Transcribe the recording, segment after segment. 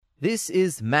This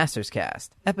is Masters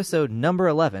Cast, episode number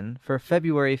 11 for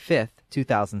February 5th,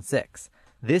 2006.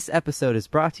 This episode is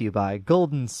brought to you by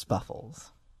Golden Spuffles.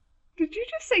 Did you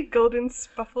just say Golden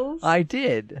Spuffles? I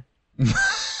did.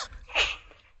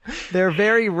 They're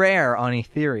very rare on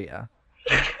Etheria.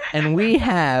 And we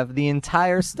have the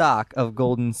entire stock of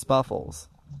Golden Spuffles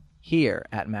here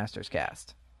at Masters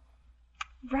Cast.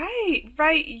 Right.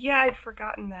 Yeah, I'd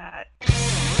forgotten that.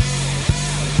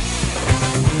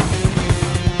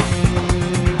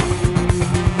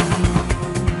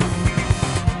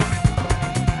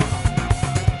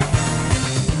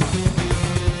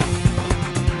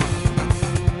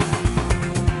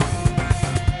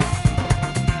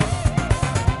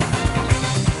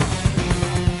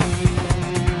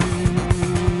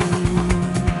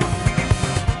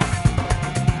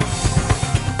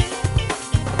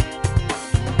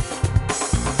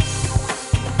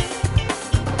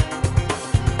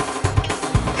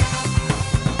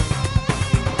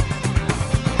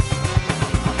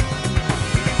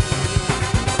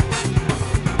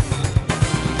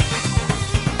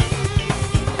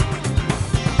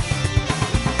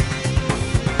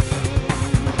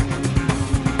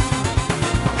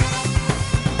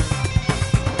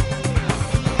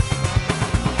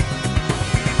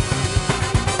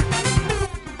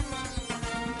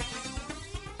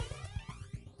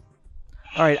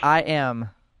 All right, I am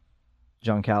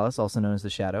John Callis, also known as The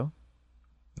Shadow.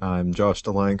 I'm Josh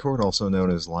the Lioncourt, also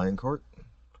known as Lioncourt.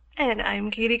 And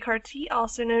I'm Katie Carty,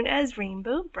 also known as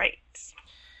Rainbow Bright.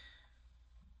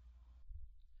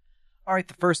 All right,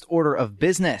 the first order of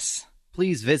business.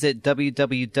 Please visit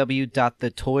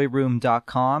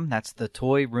www.thetoyroom.com. That's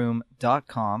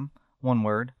thetoyroom.com, one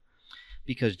word.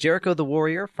 Because Jericho the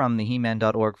Warrior from the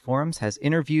He-Man.org forums has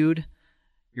interviewed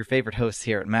your favorite hosts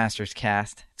here at Masters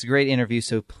Cast. It's a great interview,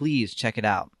 so please check it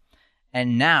out.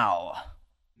 And now,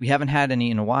 we haven't had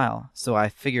any in a while, so I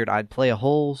figured I'd play a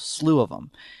whole slew of them.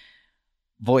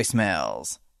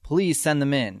 Voicemails. Please send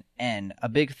them in. And a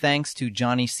big thanks to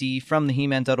Johnny C. from the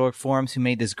He-Man.org forums who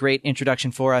made this great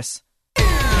introduction for us.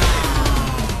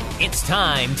 It's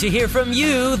time to hear from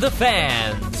you, the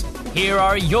fans. Here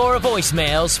are your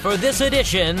voicemails for this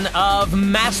edition of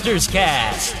Masters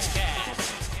Cast.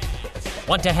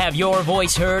 Want to have your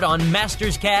voice heard on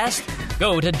Masters Cast?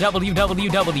 Go to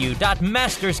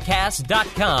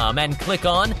www.masterscast.com and click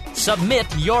on Submit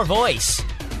Your Voice.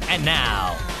 And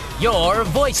now, your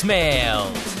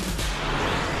voicemails.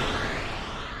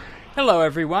 Hello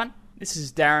everyone, this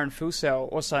is Darren Fulsell,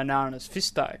 also known as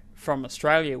Fisto, from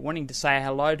Australia, wanting to say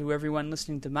hello to everyone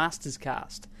listening to Masters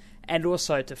Cast, and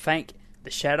also to thank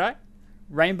The Shadow,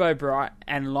 Rainbow Bright,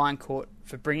 and Lioncourt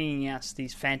for bringing us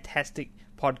these fantastic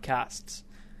podcasts.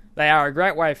 They are a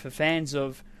great way for fans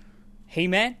of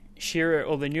He-Man, She-Ra,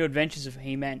 or the new adventures of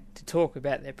He-Man to talk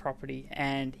about their property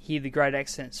and hear the great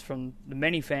accents from the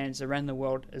many fans around the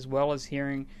world, as well as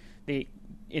hearing the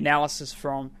analysis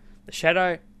from The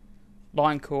Shadow,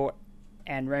 Lioncourt,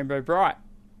 and Rainbow Bright.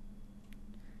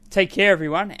 Take care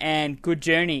everyone, and good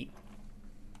journey.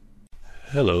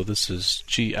 Hello, this is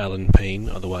G. Allen Payne,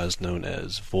 otherwise known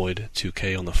as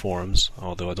Void2K on the forums,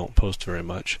 although I don't post very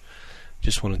much.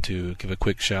 Just wanted to give a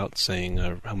quick shout saying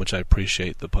how much I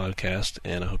appreciate the podcast,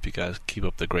 and I hope you guys keep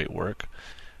up the great work.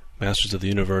 Masters of the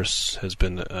Universe has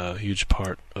been a huge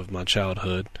part of my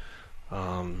childhood.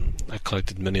 I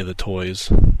collected many of the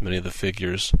toys, many of the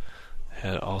figures,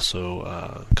 had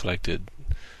also collected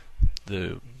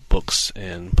the books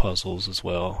and puzzles as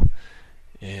well,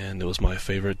 and it was my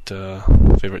favorite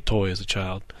toy as a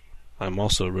child. I'm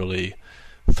also really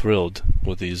thrilled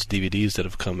with these DVDs that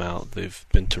have come out. They've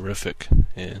been terrific,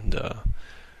 and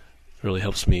really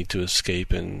helps me to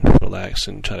escape and relax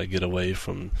and try to get away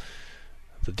from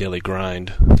the daily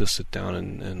grind to sit down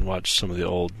and watch some of the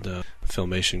old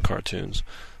Filmation cartoons.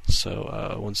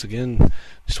 So once again,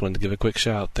 just wanted to give a quick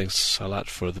shout. Thanks a lot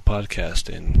for the podcast,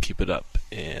 and keep it up,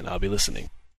 and I'll be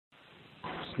listening.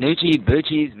 Snoochie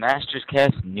Boochies Masters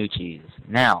Cast Snoochies.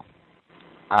 Now,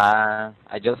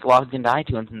 I just logged into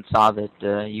iTunes and saw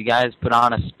that you guys put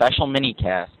on a special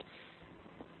mini-cast.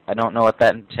 I don't know what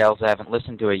that entails. I haven't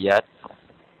listened to it yet.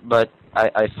 But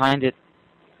I find it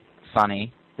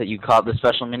funny that you call it the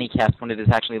special mini-cast when it is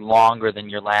actually longer than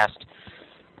your last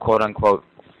quote-unquote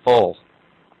full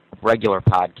regular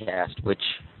podcast, which,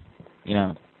 you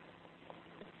know,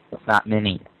 it's not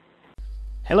mini.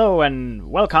 Hello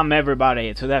and welcome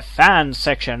everybody to the fan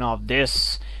section of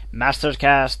this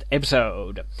Mastercast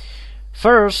episode.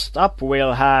 First up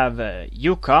we'll have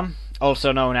Yuka,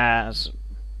 also known as,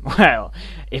 well,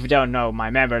 if you don't know my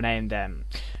member name then,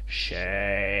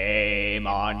 shame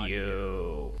on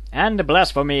you. And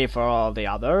blasphemy for all the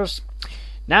others.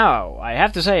 Now, I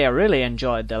have to say I really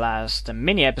enjoyed the last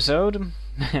mini-episode,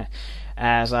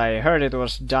 as I heard it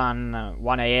was done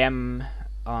 1 a.m.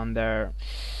 on their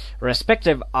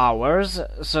respective hours,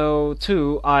 so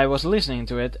too I was listening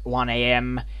to it 1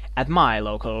 a.m. at my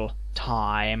local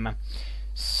time.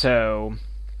 So,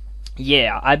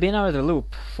 yeah, I've been out of the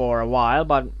loop for a while,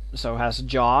 but so has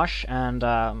Josh, and,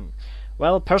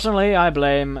 well, personally I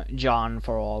blame John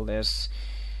for all this.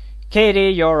 Katie,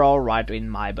 you're alright in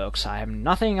my books, I have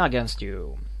nothing against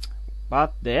you.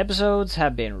 But the episodes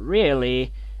have been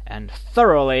really and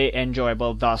thoroughly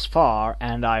enjoyable thus far,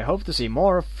 and I hope to see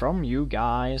more from you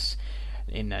guys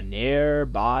in the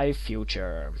nearby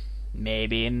future.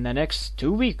 Maybe in the next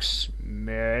 2 weeks,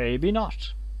 maybe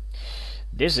not.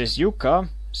 This is Yuka,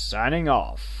 signing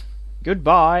off.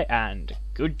 Goodbye and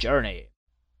good journey.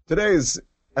 Today's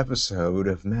episode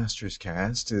of Masters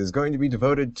Cast is going to be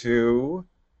devoted to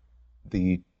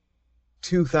the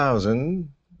 2000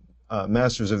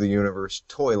 Masters of the Universe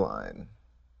toy line,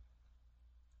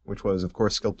 which was, of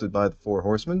course, sculpted by the Four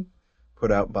Horsemen,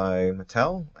 put out by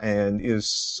Mattel, and is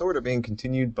sort of being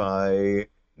continued by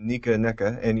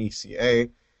NECA, N-E-C-A,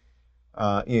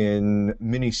 in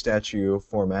mini-statue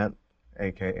format,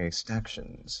 aka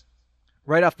Stactions.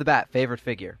 Right off the bat, favorite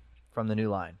figure from the new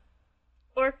line.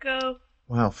 Orko.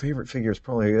 Wow, favorite figure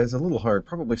is a little hard.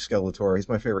 Probably Skeletor. He's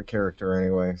my favorite character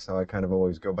anyway, so I kind of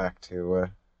always go back to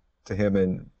him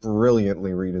and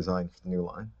brilliantly redesigned for the new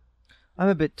line. I'm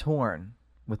a bit torn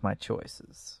with my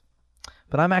choices,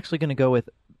 but I'm actually going to go with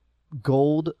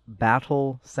Gold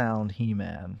Battle Sound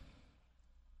He-Man.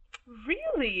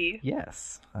 Really?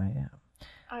 Yes, I am.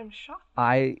 I'm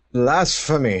shocked.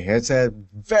 Blasphemy! It's a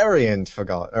variant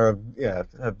a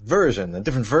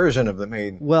different version of the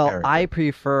main character. I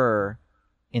prefer,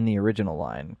 in the original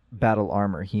line, Battle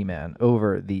Armor He-Man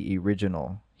over the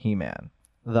original He-Man.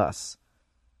 Thus,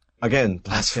 again,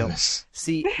 blasphemous.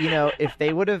 See, if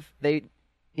they would have, to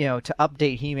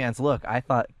update He-Man's look, I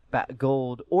thought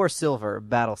gold or silver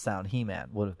Battle Sound He-Man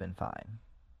would have been fine.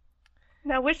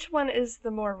 Now, which one is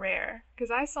the more rare? Because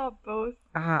I saw both.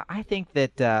 I think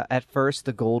that at first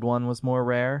the gold one was more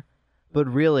rare, but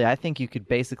really I think you could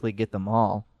basically get them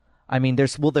all. I mean,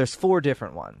 there's 4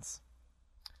 different ones.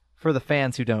 For the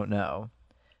fans who don't know,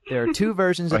 there are 2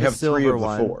 versions of the silver one.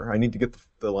 I have 3 of the 4. I need to get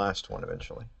the last one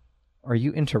eventually. Are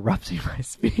you interrupting my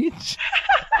speech?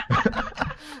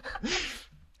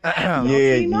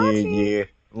 Yeah,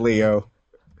 Leo.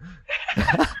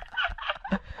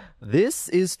 This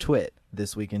is Twit,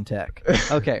 This Week in Tech.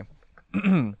 Okay.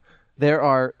 There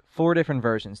are 4 different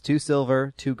versions. 2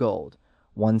 silver, 2 gold.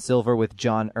 1 silver with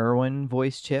John Irwin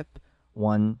voice chip.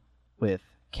 1 with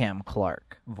Cam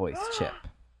Clark voice chip.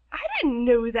 I didn't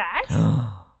know that.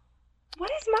 What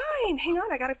is mine? Hang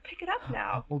on, I gotta pick it up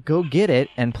now. Well, go get it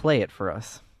and play it for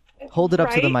us. Hold it up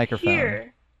to the microphone.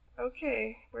 Here.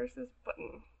 Okay, where's this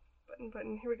button?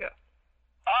 Button. Here we go.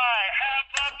 I have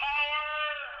the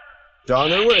power!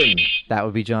 John Irwin! That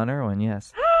would be John Irwin,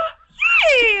 yes.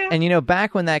 Yay! And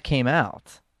back when that came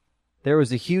out, there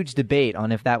was a huge debate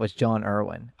on if that was John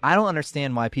Irwin. I don't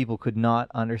understand why people could not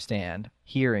understand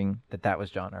hearing that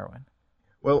was John Irwin.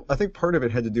 Well, I think part of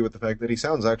it had to do with the fact that he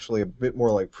sounds actually a bit more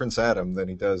like Prince Adam than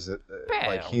he does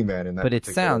like He-Man in that. But it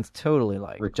sounds totally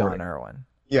like recording. John Irwin.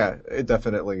 Yeah, it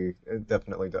definitely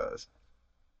does.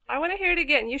 I want to hear it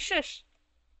again. You shush.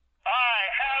 I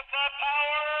have the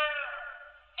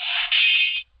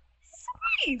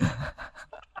power! Sweet!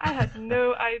 I had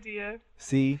no idea.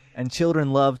 See? And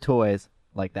children love toys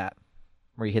like that,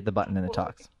 where you hit the button and it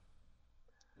talks.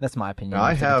 That's my opinion. Now,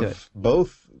 I have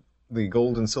both the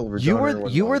gold and silver John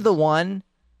Irwin You were the one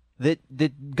that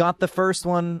got the first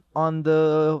one on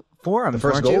the forums, the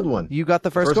first gold one. You got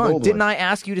the first one. Didn't I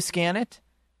ask you to scan it?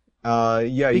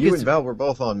 Yeah, you and Val were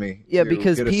both on me. Yeah, to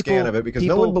because get a scan of it because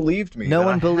no one believed me. No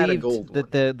one believed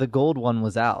that the gold one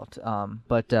was out.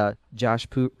 But Josh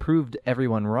proved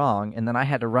everyone wrong, and then I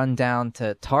had to run down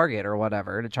to Target or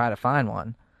whatever to try to find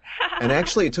one. And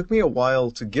actually, it took me a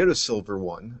while to get a silver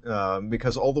one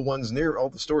because all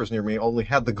the stores near me only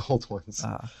had the gold ones.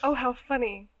 Oh, how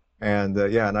funny! And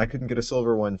and I couldn't get a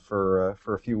silver one for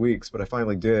a few weeks, but I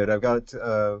finally did. I've got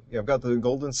the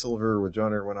gold and silver with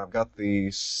John Irwin. I've got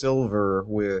the silver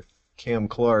with Cam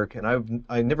Clark, and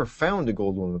I never found a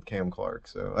gold one with Cam Clark,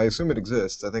 so I assume it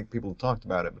exists. I think people have talked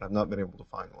about it, but I've not been able to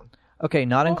find one. Okay,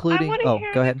 including. Oh,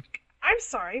 go ahead. I'm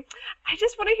sorry. I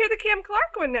just want to hear the Cam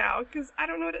Clark one now because I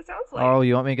don't know what it sounds like. Oh,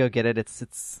 you want me to go get it?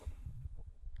 It's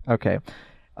okay.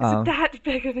 Is it that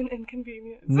big of an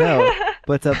inconvenience? No,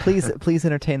 but please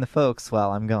entertain the folks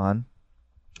while I'm gone.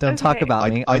 Don't talk about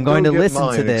me. I'm going to listen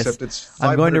mine, to this. Except it's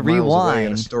I'm going to miles away in a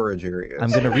rewind. storage area.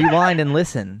 I'm going to rewind and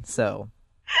listen. So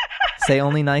Say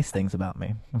only nice things about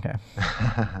me. Okay.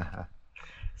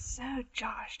 So,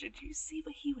 Josh, did you see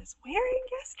what he was wearing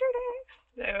yesterday?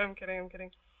 No, I'm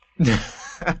kidding.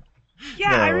 Yeah,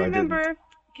 No, I I remember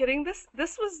getting this.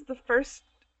 This was the first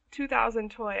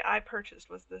 2000 toy I purchased,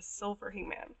 was this silver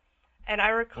He-Man. And I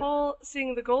recall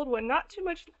seeing the gold one not too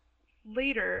much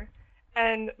later,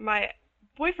 and my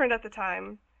boyfriend at the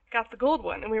time got the gold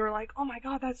one, and we were like, oh my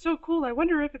god, that's so cool, I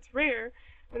wonder if it's rare.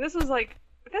 And this was like,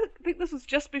 I think this was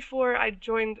just before I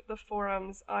joined the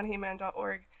forums on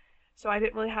He-Man.org, so I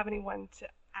didn't really have anyone to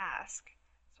ask.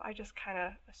 So I just kind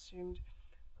of assumed.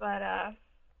 But,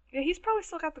 yeah, he's probably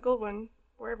still got the gold one,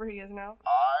 wherever he is now.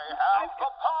 I have the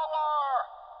power!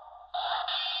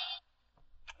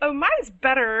 Oh, mine's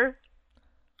better.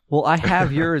 Well, I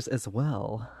have yours as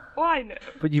well. Well, I know.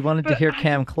 But you wanted to But hear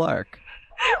Cam Clark.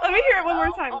 Let me hear it one more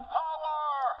time. Power!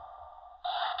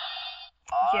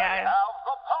 Yeah. The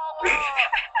power!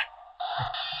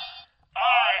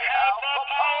 I have the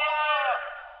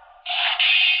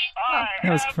power!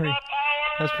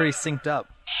 That was pretty synced up.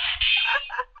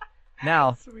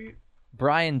 Now, Sweet.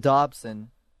 Brian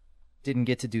Dobson didn't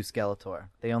get to do Skeletor.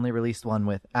 They only released one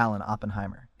with Alan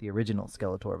Oppenheimer, the original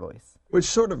Skeletor voice. Which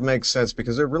sort of makes sense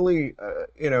because they're really,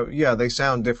 yeah, they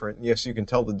sound different. Yes, you can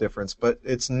tell the difference, but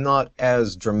it's not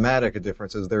as dramatic a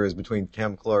difference as there is between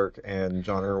Cam Clark and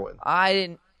John Irwin.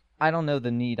 I don't know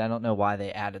the need. I don't know why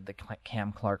they added the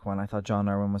Cam Clark one. I thought John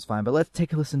Irwin was fine. But let's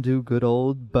take a listen to good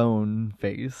old Bone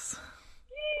Face.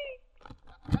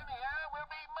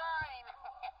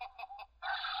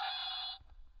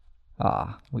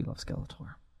 Ah, we love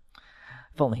Skeletor.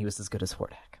 If only he was as good as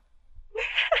Hordak.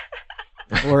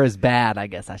 Or as bad, I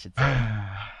guess I should say.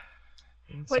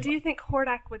 What do you think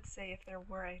Hordak would say if there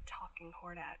were a talking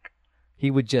Hordak?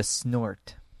 He would just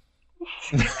snort.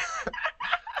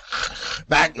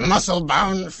 That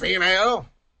muscle-bound female!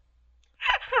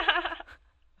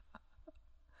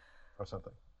 Or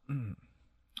something.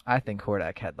 I think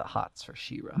Hordak had the hots for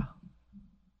She-Ra.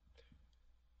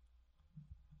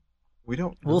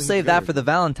 We'll We'll save that for the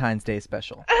Valentine's Day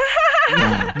special.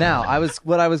 Now,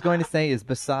 what I was going to say is,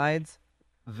 besides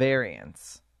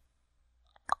variants,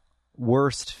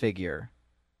 worst figure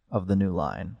of the new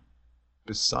line.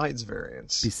 Besides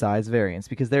variants. Besides variants,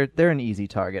 because they're an easy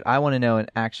target. I want to know an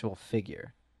actual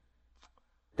figure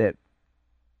that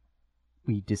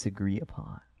we disagree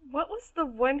upon. What was the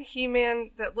one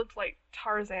He-Man that looked like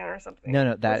Tarzan or something?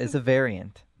 No, that is a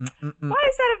variant. Why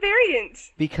is that a variant?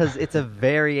 Because it's a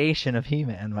variation of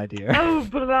He-Man, my dear. Oh,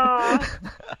 blah.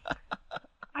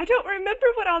 I don't remember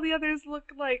what all the others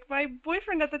looked like. My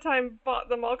boyfriend at the time bought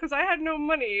them all because I had no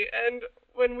money, and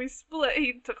when we split,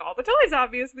 he took all the toys,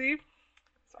 obviously.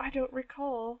 So I don't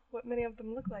recall what many of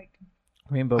them look like.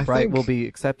 Rainbow Bright will be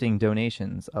accepting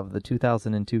donations of the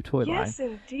 2002 toy line. Yes,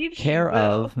 indeed. Care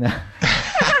of.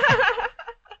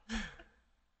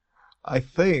 I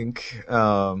think,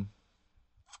 now,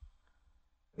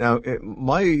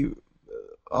 my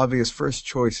obvious first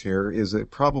choice here is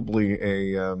probably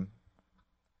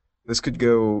this could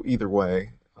go either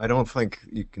way. I don't think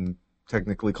you can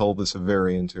technically call this a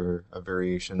variant or a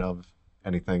variation of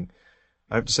anything.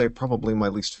 I have to say probably my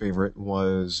least favorite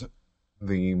was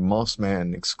the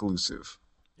Mossman exclusive.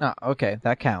 Oh, okay,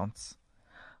 that counts.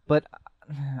 But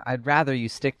I'd rather you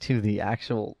stick to the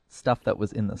actual stuff that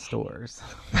was in the stores.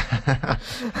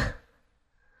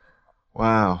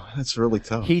 Wow, that's really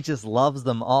tough. He just loves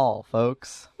them all,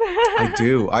 folks. I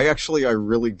do. I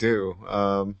really do.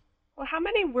 Well, how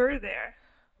many were there?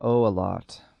 Oh, a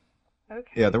lot. Okay.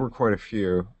 Yeah, there were quite a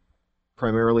few.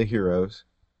 Primarily heroes.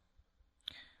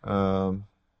 Cyclone,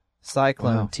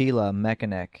 Wow. Tila,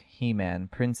 Mechanic, He-Man,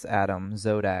 Prince Adam,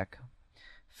 Zodak,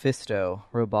 Fisto,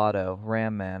 Roboto,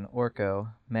 Ram Man,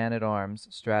 Orko, Man-at-Arms,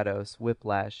 Stratos,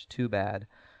 Whiplash, Too Bad,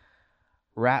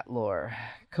 Ratlore,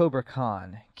 Cobra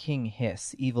Khan, King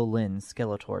Hiss, Evil Lyn,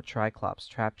 Skeletor, Triclops,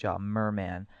 Trapjaw,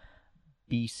 Merman,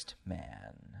 Beast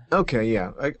Man. Okay,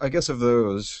 yeah. I guess of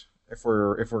those, if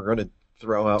we're gonna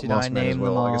throw out Did I Mossman as name them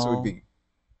well, I guess all? it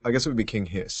would be King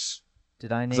Hiss.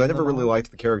 Did I name Because I never them really all? liked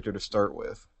the character to start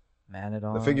with.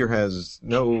 Man-at-Arms. The figure has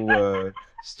no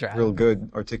Stratos. real good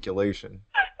articulation.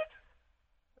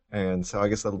 And so I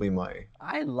guess that'll be my...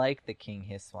 I like the King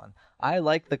Hiss one. I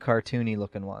like the cartoony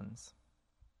looking ones.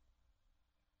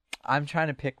 I'm trying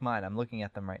to pick mine. I'm looking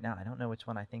at them right now. I don't know which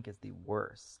one I think is the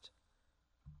worst.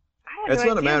 I had It's no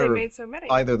not a idea matter they of made so many.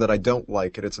 either that I don't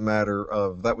like it. It's a matter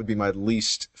of that would be my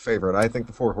least favorite. I think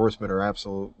the Four Horsemen are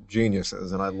absolute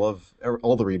geniuses, and I love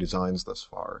all the redesigns thus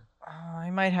far. I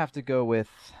might have to go with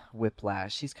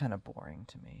Whiplash. He's kind of boring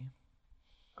to me.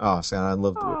 Oh, see, I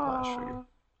love the Whiplash figure. Aw.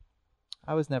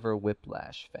 I was never a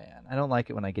Whiplash fan. I don't like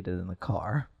it when I get it in the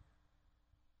car.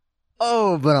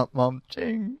 Oh, but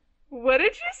ching. What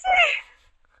did you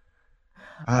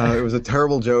say? It was a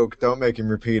terrible joke. Don't make him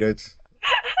repeat it.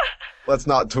 Let's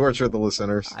not torture the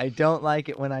listeners. I don't like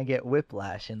it when I get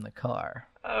whiplash in the car.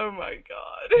 Oh my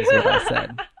god. Is what I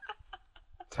said.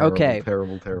 Terrible, Okay.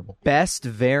 Terrible. Best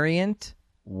variant,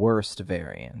 worst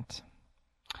variant.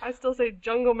 I still say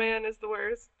Jungle Man is the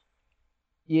worst.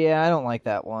 Yeah, I don't like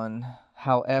that one.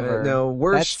 However, no,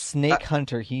 worst. that's Snake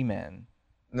Hunter He-Man.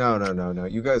 No.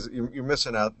 You guys, you're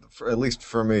missing out. At least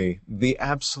for me, the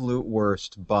absolute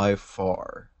worst by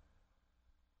far.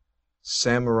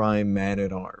 Samurai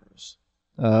Man-at-Arms.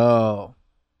 Oh.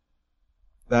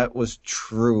 That was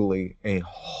truly a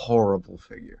horrible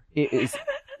figure.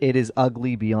 It is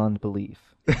ugly beyond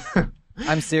belief.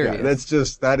 I'm serious. Yeah,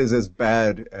 that is as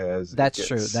bad as That's it gets.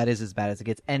 true. That is as bad as it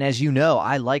gets. And as you know,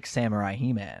 I like Samurai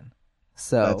He-Man.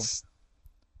 So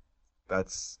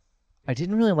that's I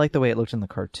didn't really like the way it looked in the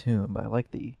cartoon, but I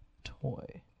like the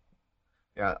toy.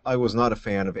 yeah. I was not a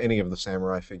fan of any of the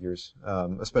samurai figures,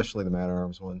 especially the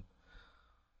Man-at-Arms one.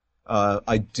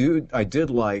 I did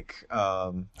like.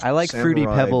 I like Samurai Fruity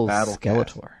Pebbles Battle Cat.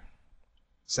 Skeletor.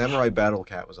 Samurai Battle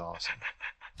Cat was awesome.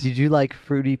 Did you like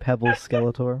Fruity Pebbles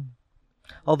Skeletor?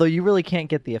 Although you really can't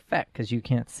get the effect because you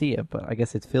can't see it, but I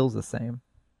guess it feels the same.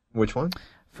 Which one?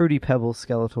 Fruity Pebbles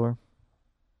Skeletor.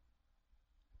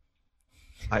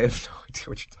 I have no idea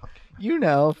what you're talking about. You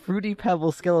know, Fruity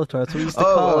Pebbles Skeletor. That's what we used to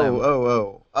call him.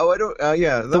 Oh! I don't.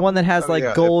 Yeah, The one that has like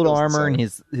yeah, it gold feels the armor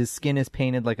and same. his skin is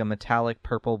painted like a metallic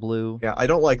purple blue. Yeah, I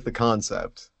don't like the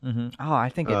concept. Oh, I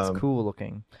think it's cool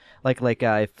looking. Like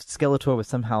if Skeletor was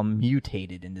somehow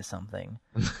mutated into something.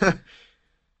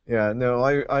 Yeah, no,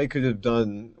 I could have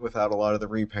done without a lot of the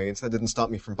repaints. That didn't stop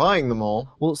me from buying them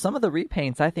all. Well, some of the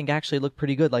repaints I think actually look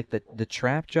pretty good. Like the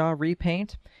Trapjaw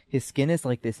repaint, his skin is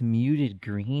like this muted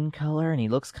green color, and he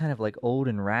looks kind of like old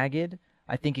and ragged.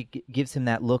 I think it gives him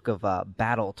that look of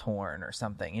battle torn or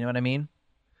something. You know what I mean?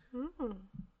 Mm.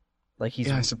 Like he's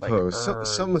Yeah, I suppose.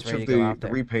 So much of the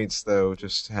repaints though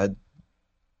just had.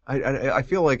 I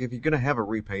feel like if you're gonna have a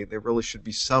repaint, there really should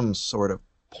be some sort of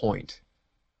point.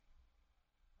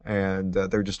 And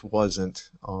there just wasn't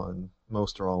on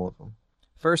most or all of them.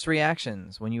 First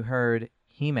reactions when you heard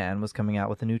He-Man was coming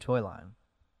out with a new toy line.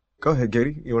 Go ahead,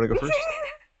 Katie. You want to go first?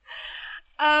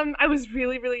 I was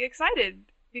really, really excited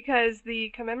because the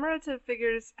commemorative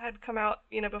figures had come out,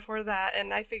 before that,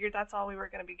 and I figured that's all we were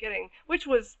going to be getting, which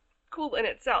was cool in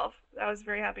itself. I was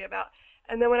very happy about.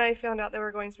 And then when I found out they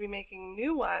were going to be making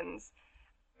new ones,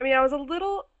 I was a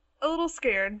little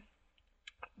scared.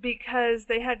 Because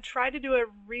they had tried to do a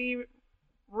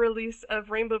re-release of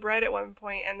Rainbow Bride at one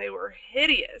point, and they were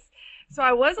hideous. So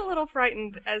I was a little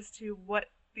frightened as to what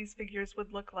these figures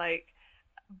would look like.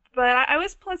 But I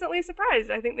was pleasantly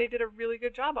surprised. I think they did a really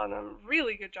good job on them.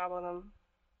 Really good job on them.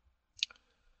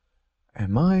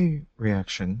 And my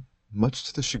reaction, much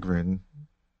to the chagrin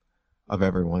of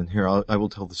everyone, here I will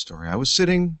tell the story. I was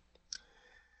sitting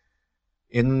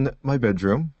in my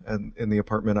bedroom, and in the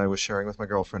apartment I was sharing with my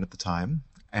girlfriend at the time,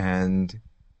 and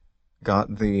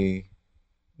got the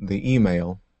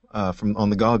email from on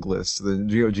the GOG list, the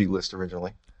GOG list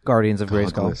originally. Guardians of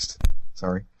GOG Grayskull. list.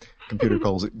 Sorry, computer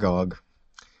calls it GOG.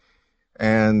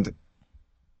 And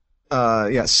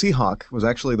Seahawk was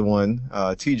actually the one.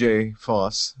 TJ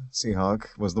Foss,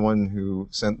 Seahawk, was the one who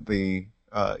sent the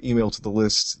email to the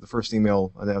list, the first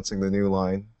email announcing the new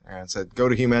line, and said, "Go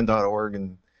to He-Man.org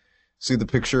and see the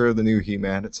picture of the new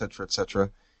He-Man, etc.,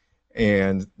 etc."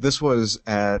 And this was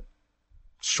at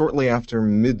shortly after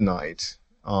midnight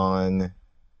on,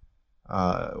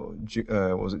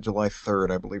 was it July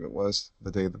 3rd, I believe it was,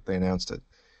 the day that they announced it.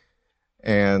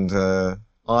 And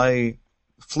I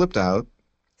flipped out,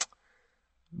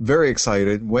 very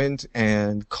excited, went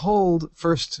and called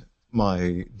first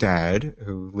my dad,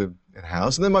 who lived in a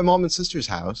house, and then my mom and sister's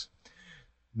house.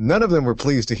 None of them were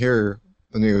pleased to hear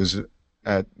the news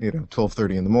at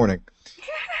 12:30 in the morning.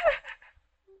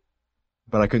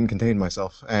 But I couldn't contain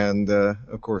myself, and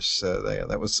of course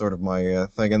that was sort of my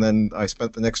thing. And then I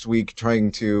spent the next week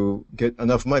trying to get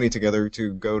enough money together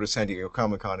to go to San Diego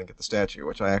Comic-Con and get the statue,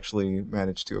 which I actually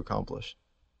managed to accomplish.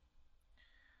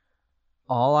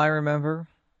 All I remember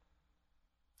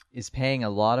is paying a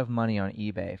lot of money on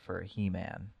eBay for a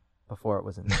He-Man before it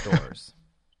was in stores.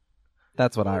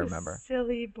 That's what I remember.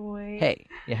 Silly boy. Hey,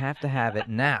 you have to have it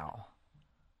now.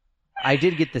 I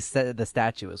did get the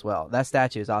statue as well. That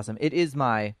statue is awesome. It is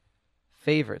my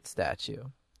favorite statue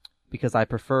because I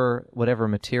prefer whatever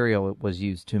material was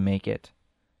used to make it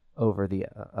over the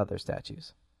other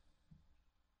statues.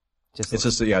 It's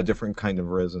just a different kind of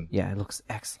resin. Yeah, it looks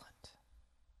excellent.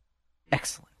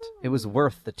 excellent. It was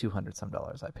worth the $200 some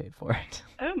I paid for it.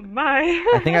 Oh my!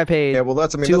 I think I paid. Yeah, well,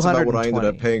 that's about what I ended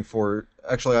up $220. paying for.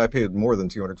 Actually, I paid more than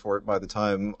 $200 for it by the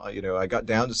time I got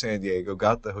down to San Diego,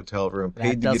 got the hotel room, That paid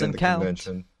to get in doesn't the count.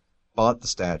 convention, bought the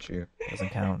statue, Doesn't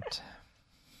count.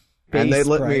 and they Base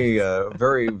let me. price.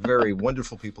 Very, very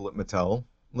wonderful people at Mattel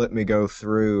let me go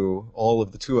through all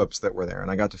of the 2-ups that were there,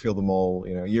 and I got to feel them all.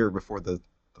 A year before the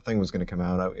thing was going to come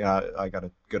out. I got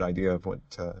a good idea of what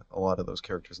a lot of those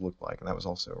characters looked like, and that was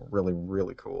also really,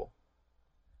 really cool.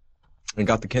 And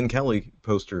got the Ken Kelly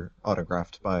poster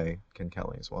autographed by Ken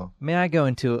Kelly as well. May I go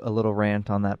into a little rant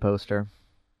on that poster?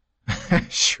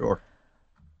 Sure.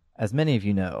 As many of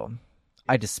you know,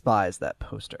 I despise that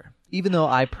poster, even though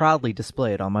I proudly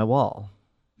display it on my wall.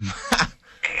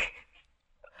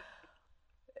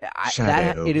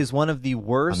 Shadow, it is one of the a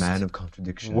worst man of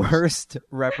contradictions. worst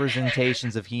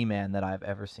representations of He-Man that I've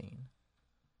ever seen.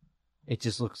 It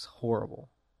just looks horrible.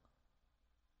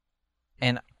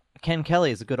 And Ken Kelly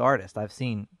is a good artist. I've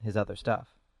seen his other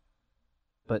stuff.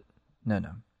 But no.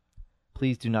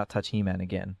 Please do not touch He-Man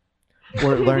again.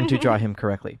 Or learn to draw him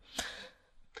correctly.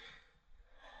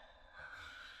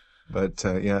 But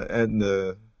and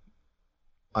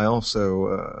I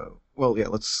also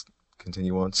let's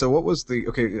continue on. So what was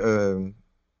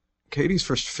Katie's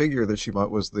first figure that she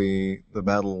bought was the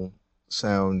Battle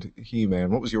Sound He-Man.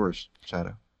 What was yours,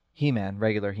 Shadow? He-Man,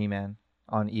 regular He-Man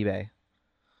on eBay.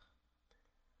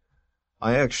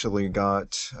 I actually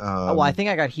got I think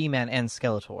I got He-Man and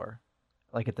Skeletor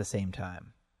like at the same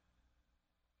time.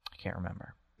 I can't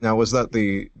remember. Now, was that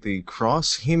the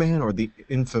Cross He-Man or the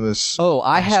infamous? Oh,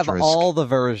 I have asterisk? all the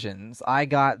versions. I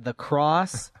got the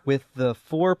cross with the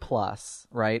 4+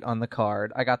 right on the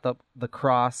card. I got the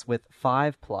cross with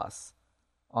 5+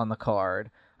 on the card.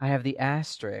 I have the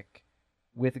asterisk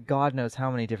with God knows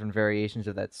how many different variations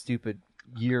of that stupid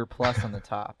year plus on the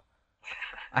top.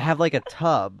 I have like a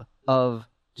tub of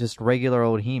just regular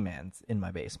old He-Mans in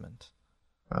my basement.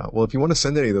 Well, if you want to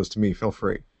send any of those to me, feel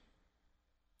free.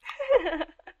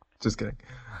 Just kidding.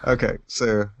 Okay,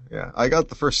 so yeah, I got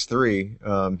the first 3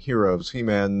 heroes,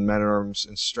 He-Man, Man-at-Arms,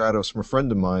 and Stratos from a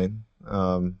friend of mine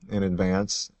in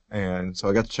advance, and so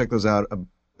I got to check those out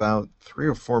about 3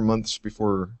 or 4 months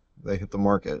before they hit the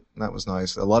market, and that was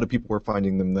nice. A lot of people were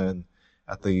finding them then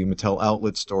at the Mattel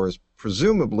outlet stores,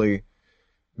 presumably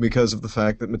because of the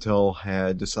fact that Mattel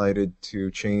had decided to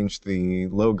change the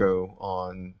logo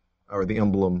or the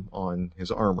emblem on his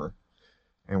armor.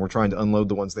 And we're trying to unload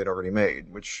the ones they'd already made,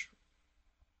 which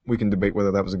we can debate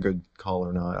whether that was a good call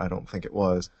or not. I don't think it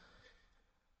was.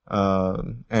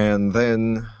 And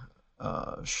then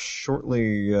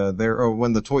shortly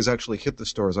when the toys actually hit the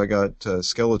stores, I got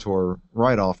Skeletor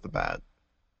right off the bat.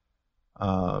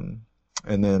 And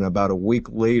then about a week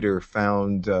later,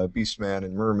 found Beastman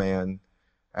and Merman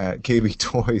at KB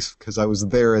Toys because I was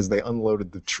there as they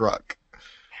unloaded the truck.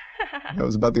 That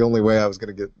was about the only way I was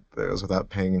going to get those without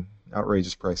paying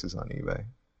outrageous prices on eBay.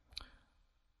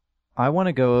 I want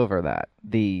to go over that,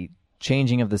 the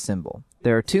changing of the symbol.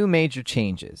 There are 2 major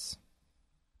changes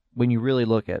when you really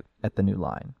look at the new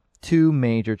line. 2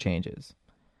 major changes.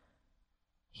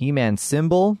 He-Man's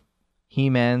symbol,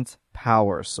 He-Man's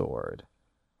power sword.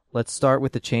 Let's start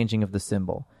with the changing of the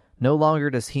symbol. No longer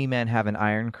does He-Man have an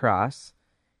iron cross.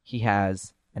 He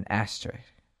has an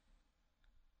asterisk.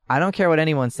 I don't care what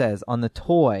anyone says. On the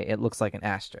toy, it looks like an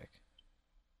asterisk.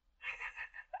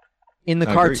 In the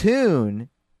cartoon,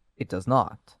 it does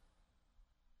not.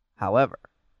 However,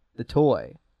 the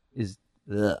toy is...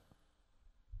 Ugh.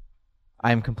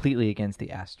 I am completely against the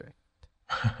asterisk.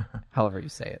 However you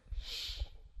say it.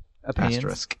 Opinions?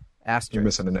 Asterisk. Asterisk. You're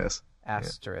missing an S.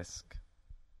 Asterisk. Yeah.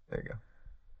 There you go.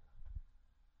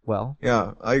 Well?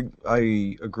 Yeah,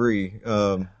 I agree.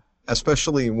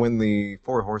 Especially when the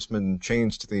 4 Horsemen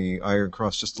changed the Iron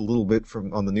Cross just a little bit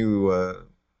on the new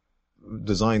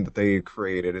design that they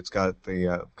created. It's got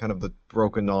the kind of the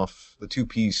broken off, the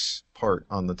 2-piece part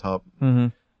on the top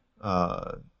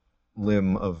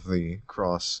limb of the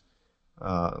cross.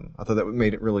 I thought that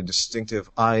made it really distinctive.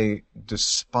 I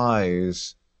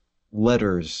despise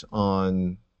letters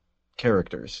on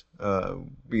characters,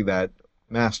 be that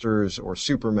Masters or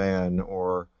Superman,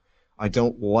 or I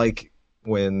don't like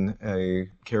when a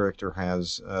character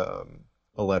has a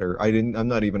letter. I'm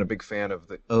not even a big fan of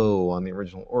the O on the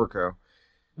original Orko.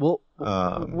 Well,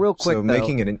 real quick, so though,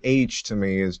 making it an H to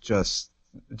me is just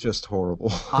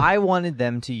horrible. I wanted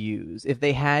them to use, if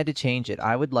they had to change it,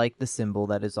 I would like the symbol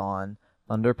that is on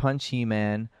Thunder Punch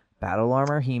He-Man, Battle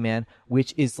Armor He-Man,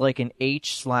 which is like an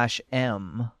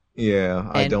H/M. Yeah,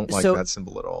 I don't like that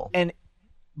symbol at all.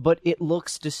 But it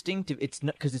looks distinctive. It's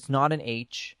not because it's not an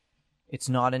H, it's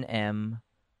not an M.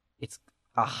 It's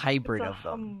a hybrid of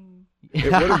them.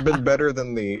 It would have been better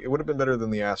than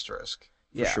the asterisk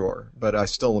for sure, but I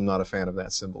still am not a fan of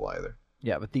that symbol either.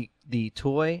 Yeah, but the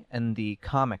toy and the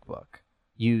comic book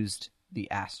used the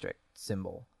asterisk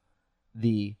symbol.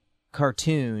 The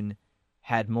cartoon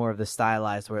had more of the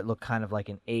stylized where it looked kind of like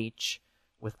an H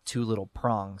with two little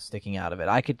prongs sticking out of it.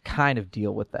 I could kind of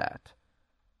deal with that.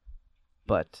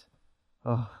 But,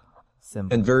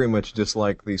 symbol. And very much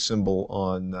dislike the symbol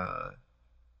on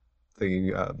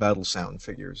the battle sound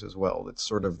figures as well. It's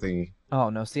sort of the... Oh,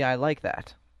 no, see, I like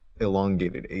that.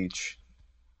 Elongated H.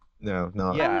 No,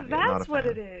 not. Yeah, that's what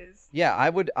it is. Yeah, I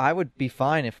would be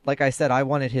fine if, like I said, I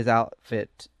wanted his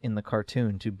outfit in the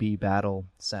cartoon to be battle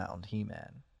sound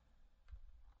He-Man.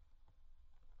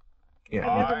 Yeah.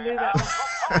 I never knew that was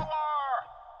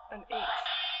an H.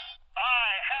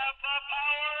 I have the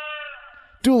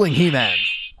power. Dueling He-Man.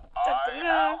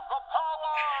 Da-da-da.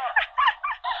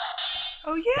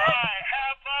 Oh yeah. I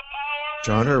have the power.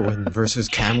 John Irwin versus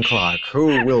Cam Clark.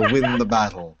 Who will win the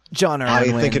battle? John Irwin I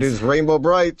wins. think it is Rainbow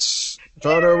Brights.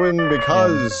 John Irwin,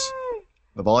 because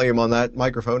the volume on that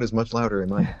microphone is much louder in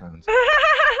microphones.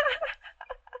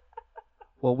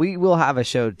 Well, we will have a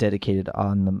show dedicated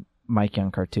on the Mike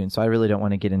Young cartoon, so I really don't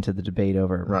want to get into the debate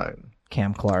over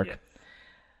Cam Clark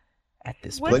at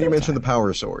this point. Then you mentioned the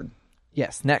Power Sword.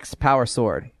 Yes, next, Power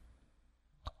Sword.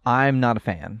 I'm not a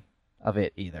fan of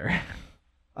it either.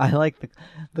 I like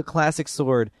the classic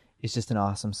sword is just an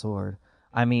awesome sword.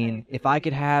 I mean, if I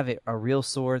could have a real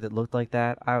sword that looked like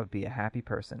that, I would be a happy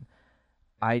person.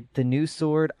 The new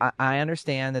sword, I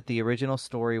understand that the original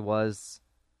story was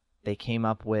they came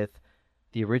up with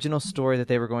the original story that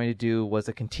they were going to do was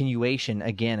a continuation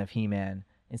again of He-Man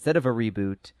instead of a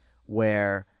reboot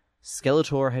where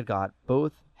Skeletor had got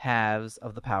both halves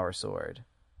of the Power Sword.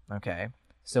 Okay?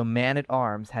 So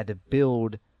Man-at-Arms had to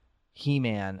build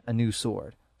He-Man a new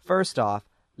sword. First off,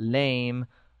 lame.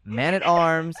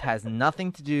 Man-at-Arms has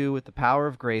nothing to do with the power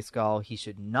of Grayskull. He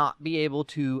should not be able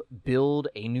to build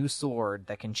a new sword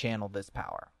that can channel this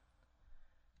power.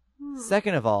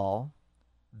 Second of all,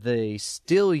 they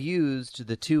still used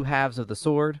the two halves of the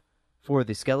sword for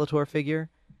the Skeletor figure,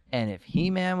 and if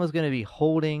He-Man was going to be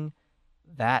holding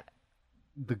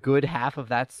the good half of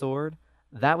that sword,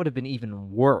 that would have been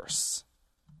even worse.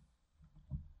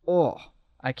 Oh,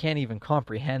 I can't even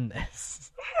comprehend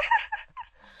this.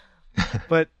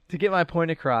 But to get my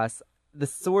point across, the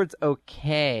sword's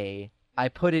okay. I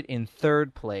put it in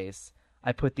third place.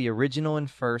 I put the original in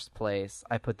first place.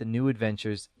 I put the New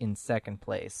Adventures in second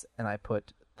place. And I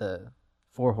put the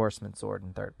Four Horsemen sword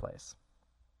in third place.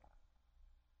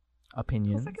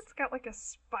 Opinions? Looks like it's got like a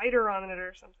spider on it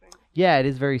or something. Yeah, it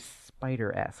is very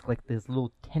spider-esque. Like there's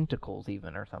little tentacles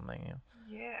even or something. You know,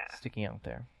 Yeah. sticking out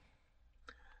there.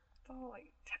 It's all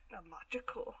like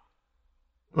technological.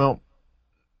 Well,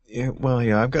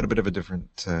 yeah, I've got a bit of a different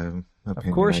opinion. Of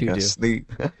course I you guess. do.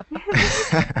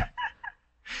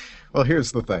 Well,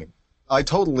 here's the thing. I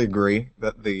totally agree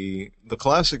that the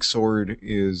classic sword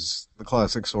is the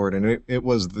classic sword, and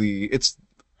it's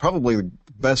probably the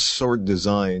best sword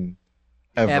design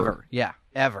ever. Yeah,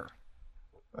 ever.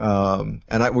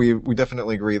 And we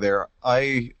definitely agree there.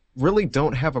 I really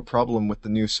don't have a problem with the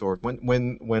new sword.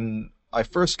 When I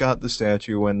first got the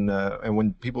statue and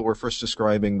when people were first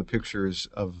describing the pictures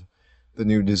of the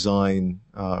new design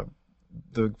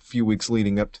the few weeks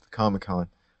leading up to the Comic-Con,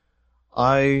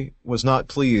 I was not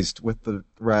pleased with the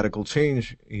radical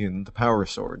change in the Power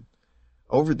Sword.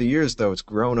 Over the years, though, it's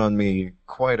grown on me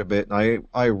quite a bit, and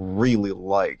I really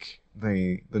like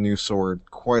the new sword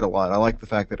quite a lot. I like the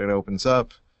fact that it opens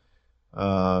up,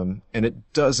 and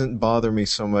it doesn't bother me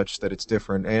so much that it's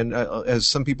different. And as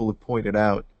some people have pointed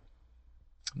out,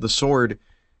 the sword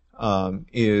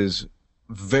is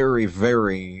very,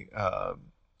 very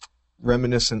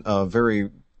reminiscent of, very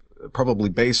probably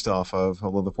based off of,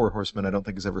 although the Four Horsemen I don't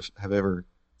think have ever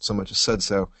so much as said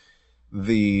so,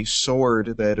 the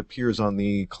sword that appears on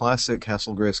the classic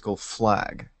Castle Grayskull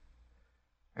flag.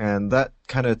 And that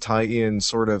kind of tie-in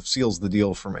sort of seals the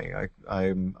deal for me.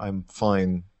 I'm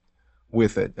fine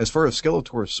with it. As far as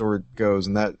Skeletor's sword goes,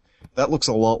 and that looks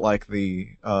a lot like the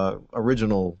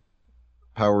original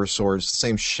Power Swords,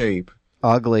 same shape.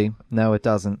 Ugly. No, it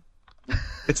doesn't.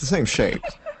 It's the same shape.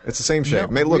 It's the same shape. No,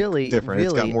 it may look really, different.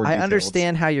 Really, It's got more details. I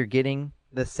understand how you're getting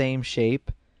the same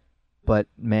shape, but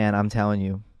man, I'm telling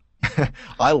you.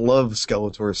 I love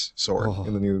Skeletor's sword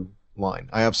in the new line.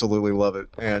 I absolutely love it.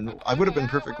 And I would have been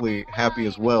perfectly happy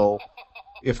as well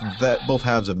if both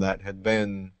halves of that had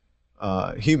been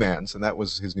He-Man's, and that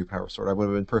was his new Power Sword. I would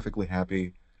have been perfectly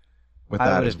happy with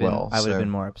that as well. I would have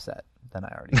been more upset than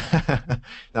I already am.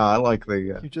 No, I like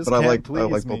You just but I can't like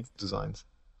please me. both designs.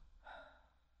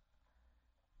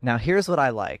 Now, here's what I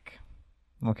like.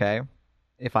 Okay?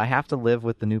 If I have to live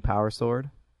with the new Power Sword,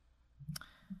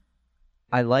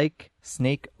 I like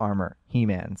Snake Armor,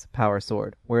 He-Man's Power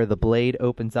Sword, where the blade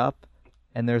opens up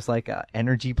and there's like a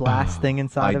energy blast thing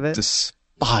inside of it. I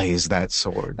despise that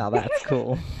sword. Now that's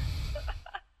cool.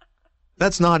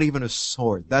 That's not even a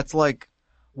sword. That's like...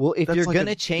 Well, if you're like going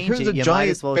to change here's it, a you giant might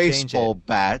as well change baseball it.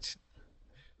 bat.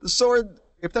 The sword,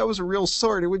 if that was a real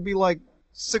sword, it would be like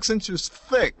 6 inches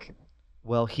thick.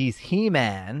 Well, he's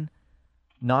He-Man,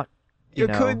 not, you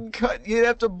know... couldn't cut... You'd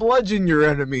have to bludgeon your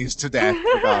enemies to death,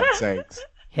 for God's sakes.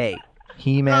 Hey,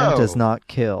 He-Man No. does not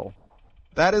kill.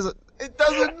 That is... It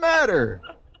doesn't matter.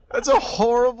 That's a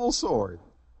horrible sword.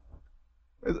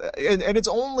 And it's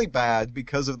only bad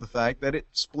because of the fact that it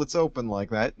splits open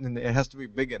like that, and it has to be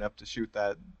big enough to shoot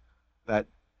that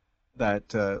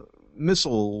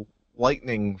missile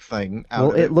lightning thing out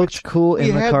Well, of it. it looked cool in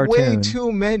We the had cartoon. way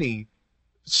too many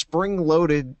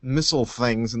spring-loaded missile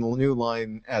things in the new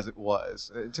line as it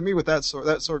was. To me, with that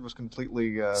sword was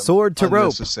completely Sword to rope.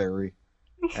 unnecessary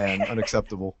and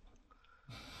unacceptable.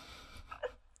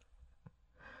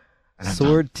 And I'm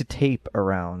Sword to tape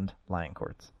around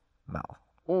Lioncourt's mouth.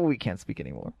 Oh, we can't speak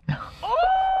anymore.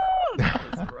 Oh, that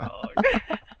was wrong.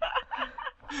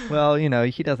 Well, you know,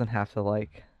 he doesn't have to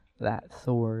like that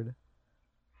sword.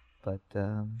 But,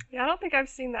 Yeah, I don't think I've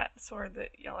seen that sword that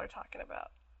y'all are talking about.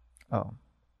 oh,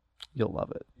 you'll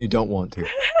love it. You don't want to.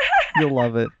 You'll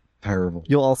love it. Terrible.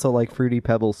 You'll also like Fruity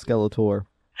Pebbles Skeletor.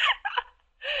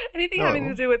 Anything having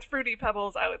to do with Fruity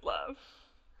Pebbles, I would love.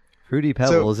 Fruity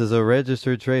Pebbles is a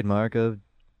registered trademark of,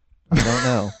 I don't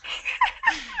know.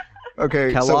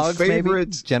 Okay, Kellogg's, so favorite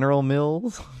maybe? General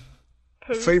Mills?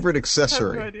 favorite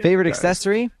accessory. I have no idea. Favorite Guys.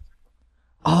 accessory?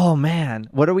 Oh, man.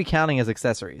 What are we counting as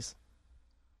accessories?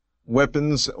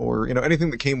 Weapons or anything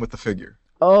that came with the figure.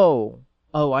 Oh,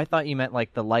 I thought you meant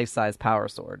like the life-size Power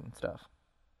Sword and stuff.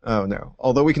 Oh no.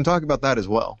 Although we can talk about that as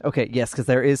well. Okay, yes, because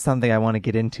there is something I want to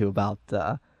get into about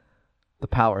the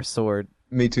Power Sword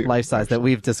Me too. life-size that actually.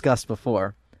 we've discussed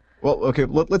before. Well, okay,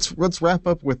 let's wrap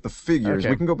up with the figures. Okay.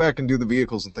 We can go back and do the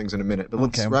vehicles and things in a minute, but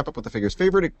let's Okay. wrap up with the figures.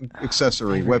 Favorite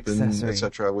accessory, Favorite weapon, accessory.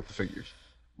 etc. with the figures.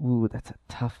 Ooh, that's a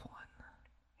tough one.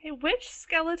 Hey, which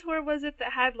Skeletor was it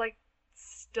that had, like,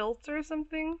 stilts or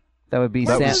something? That would be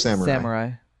That was Samurai.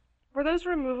 Samurai. Were those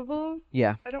removable?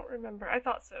 Yeah, I don't remember. I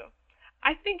thought so.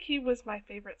 I think he was my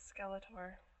favorite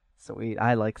Skeletor. sweet.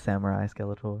 I like Samurai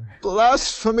Skeletor.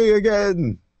 Blasphemy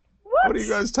again! What? What are you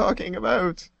guys talking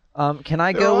about? Can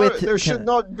I go with... There should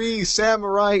not be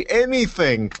samurai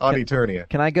anything on Eternia.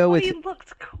 Can I go Well, with... he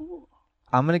looked cool.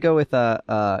 I'm gonna go with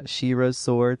She-Ra's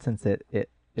sword since it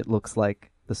looks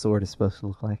like the sword is supposed to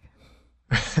look like.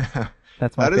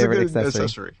 That's my That is a favorite good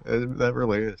accessory. That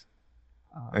really is.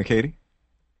 And Katie?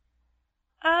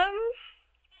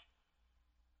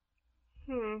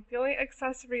 The only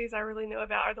accessories I really know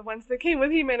about are the ones that came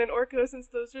with He-Man and Orko, since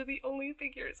those are the only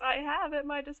figures I have at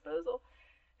my disposal.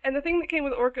 And the thing that came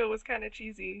with Orko was kind of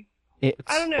cheesy. I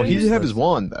don't know. Well, he did have his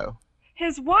wand, though.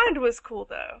 His wand was cool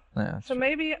though, Yeah, so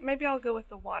maybe I'll go with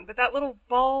the wand. But that little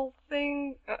ball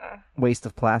thing, waste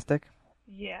of plastic.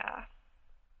 yeah.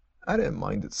 I didn't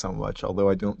mind it so much, although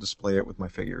I don't display it with my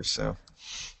figures, so...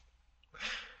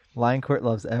 Lioncourt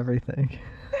loves everything.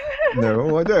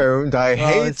 No, I don't. I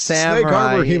hate it's Snake samurai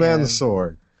Armor He-Man's and-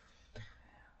 sword.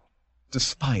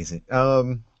 Despise it.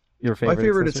 Your favorite My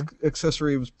favorite accessory?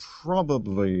 accessory was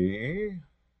probably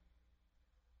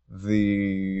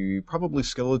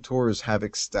Skeletor's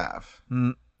Havoc staff.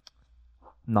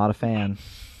 Not a fan.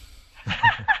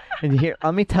 And here,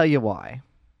 let me tell you why.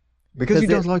 Because you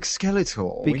Because don't like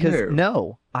Skeletor. we Because know.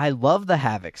 no, I love the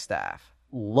Havoc staff.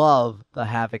 Love the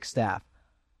Havoc staff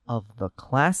of the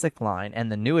classic line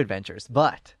and the new adventures.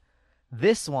 But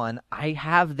this one, I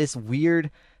have this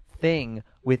weird thing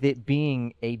with it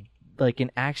being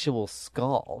an actual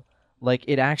skull. Like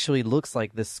it actually looks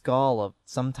like the skull of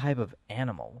some type of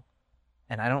animal.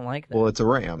 And I don't like that. Well, it's a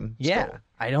ram. yeah, skull.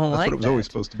 I don't That's like what it was that. always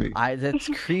supposed to be. That's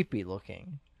creepy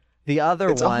looking. The other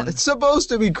It's one, it's supposed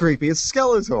to be creepy. It's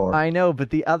Skeletor. I know,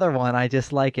 but the other one, I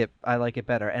just like it. I like it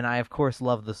better, and I of course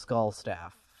love the skull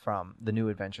staff from the New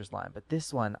Adventures line. But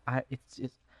this one,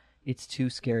 it's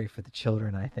too scary for the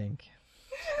children. I think.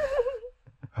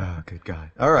 Oh, good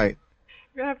guy. All right.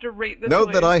 You're gonna have to rate this.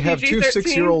 Note that I have two PG-13.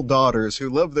 6-year-old daughters who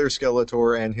love their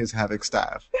Skeletor and his Havoc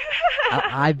staff.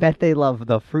 I bet they love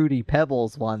the Fruity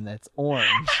Pebbles one that's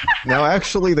orange. Now,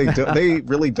 actually, they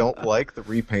really don't like the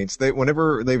repaints.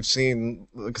 Whenever they've seen,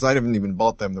 because I haven't even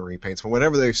bought them the repaints, but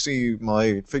whenever they see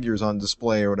my figures on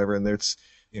display or whatever, and there's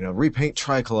repaint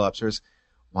Triclops,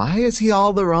 Why is he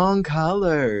all the wrong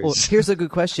colors? Well, here's a good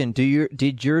question.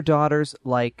 Did your daughters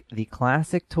like the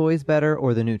classic toys better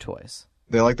or the new toys?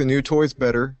 They like the new toys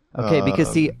better. Okay, because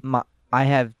see, I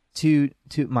have two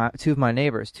of my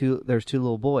neighbors. There's two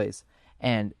little boys,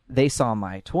 and they saw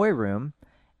my toy room,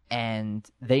 and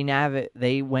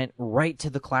they went right to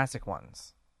the classic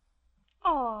ones.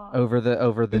 Aww. Over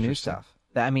the new stuff.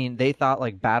 I mean, they thought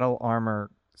like Battle Armor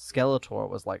Skeletor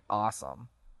was like awesome.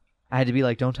 I had to be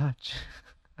like, don't touch.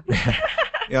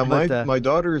 Yeah, But, my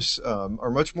daughters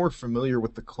are much more familiar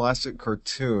with the classic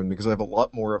cartoon because I have a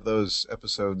lot more of those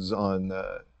episodes on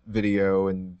video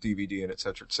and DVD and et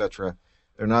cetera.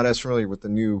 They're not as familiar with the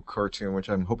new cartoon, which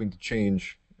I'm hoping to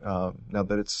change now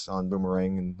that it's on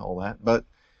Boomerang and all that. But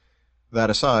that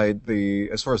aside,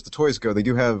 as far as the toys go, they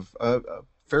do have a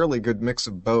fairly good mix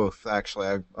of both.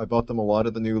 Actually, I bought them a lot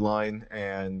of the new line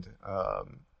and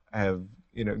have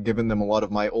given them a lot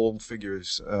of my old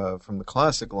figures from the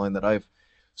classic line that I've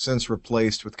since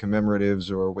replaced with commemoratives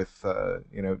or with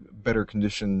better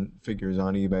condition figures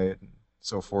on eBay and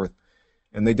so forth.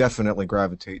 And they definitely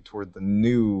gravitate toward the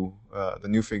new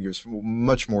figures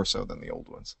much more so than the old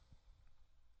ones.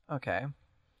 Okay.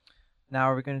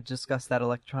 Now are we going to discuss that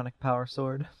electronic power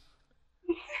sword?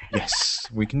 Yes,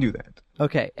 we can do that.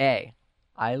 Okay, A.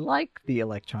 I like the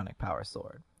electronic power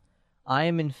sword. I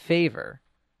am in favor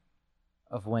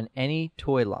of when any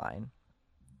toy line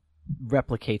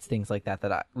replicates things like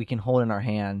that we can hold in our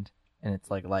hand and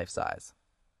it's like life size.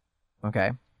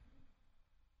 Okay?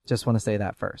 Just want to say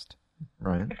that first.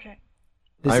 Right. Okay.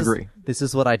 I agree. This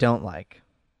is what I don't like.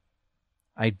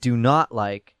 I do not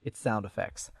like its sound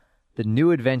effects. The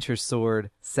new Adventure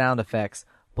Sword sound effects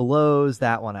blows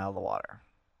that one out of the water.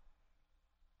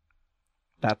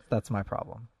 That's my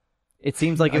problem. It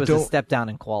seems like it was a step down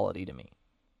in quality to me.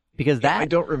 Because I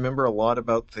don't remember a lot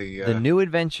about the new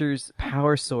Adventures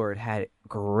Power Sword had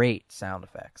great sound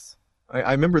effects.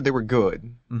 I remember they were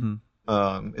good.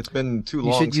 Mm-hmm. It's been too You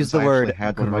long should use since the I word actually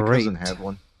had one. My great. cousin had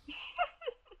one.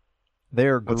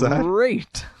 They're What's that?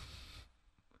 great.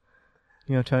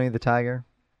 You know Tony the Tiger?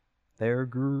 They're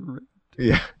great.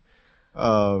 Yeah.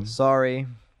 Sorry.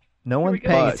 No Here one's we go.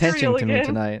 paying But- attention to me again.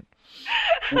 tonight.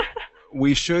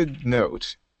 We should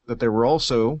note that there were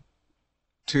also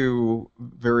 2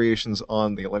 variations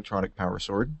on the electronic power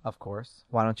sword. Of course.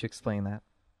 Why don't you explain that?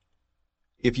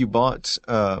 If you bought,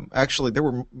 actually, there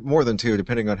were more than 2,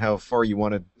 depending on how far you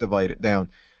want to divide it down.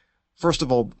 First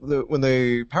of all, when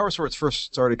the power swords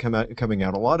first started coming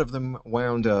out, a lot of them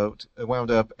wound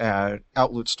up at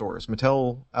outlet stores,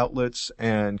 Mattel outlets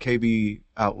and KB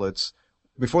outlets,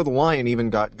 before the line even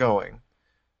got going,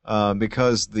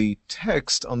 because the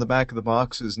text on the back of the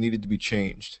boxes needed to be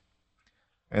changed.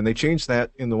 And they changed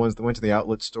that in the ones that went to the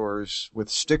outlet stores with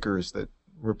stickers that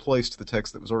replaced the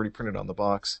text that was already printed on the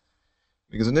box.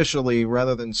 Because initially,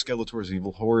 rather than Skeletor's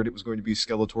Evil Horde, it was going to be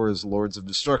Skeletor's Lords of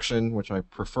Destruction, which I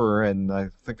prefer, and I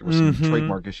think there were some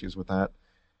trademark issues with that.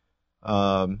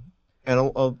 And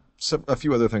a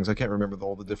few other things. I can't remember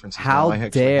all the differences. How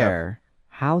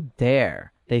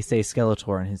dare they say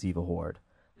Skeletor and his Evil Horde?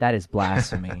 That is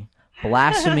blasphemy.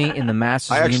 Blasphemy in the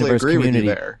Masters of the Universe agree community.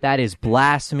 with you there. That is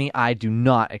blasphemy. I do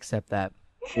not accept that.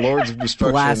 Lords of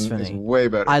Destruction Blasphemy. is way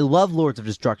better. I love Lords of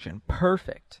Destruction.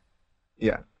 Perfect.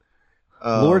 Yeah.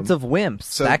 Lords of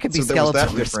Wimps. That could be there was that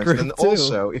Skeletor's difference. group And too.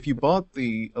 also, if you bought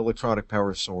the electronic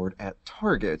power sword at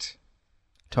Target,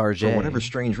 for whatever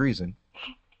strange reason,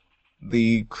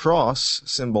 the cross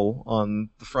symbol on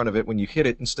the front of it, when you hit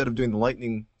it, instead of doing the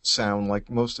lightning sound like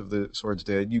most of the swords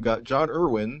did, you got John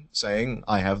Irwin saying,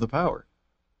 "I have the power."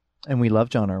 And we love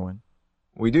John Irwin.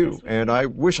 We do, and I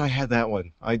wish I had that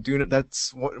one. I do.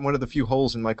 That's one of the few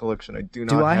holes in my collection. I do not.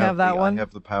 Do I have that one? I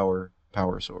have the power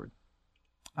sword.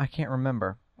 I can't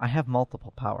remember. I have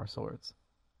multiple power swords.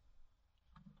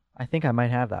 I think I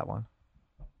might have that one.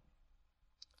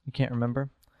 You can't remember?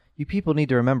 You people need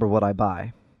to remember what I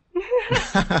buy.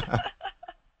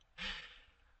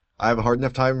 I have a hard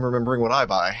enough time remembering what I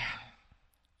buy.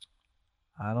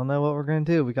 I don't know what we're going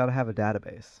to do. We got to have a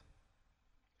database.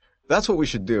 That's what we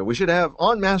should do. We should have,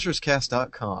 on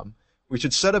masterscast.com, we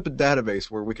should set up a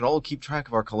database where we can all keep track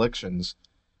of our collections,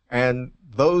 and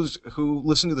those who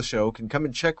listen to the show can come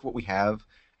and check what we have,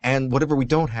 and whatever we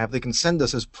don't have, they can send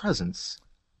us as presents.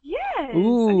 Yes, I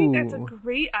think that's a Ooh.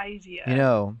 great idea. You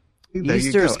know, There you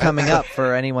Easter's go. coming up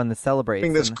for anyone that celebrates.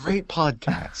 This and great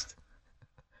podcast.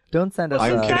 don't send us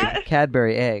I'm a kidding.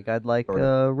 Cadbury egg. I'd like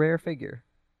a rare figure.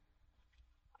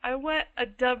 I want a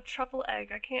Dove truffle egg.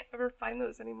 I can't ever find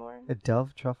those anymore. A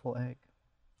Dove truffle egg.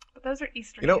 But those are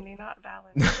Easter You know- candy, not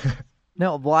Valentine's.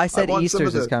 No, well, I said want some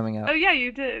Easter's of is the- coming up. Oh yeah,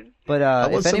 you did. But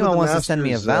want if some of anyone the wants to send me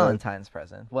a Masters, Valentine's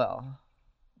present, well,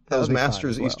 Those be fine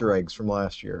Masters as well. Easter eggs from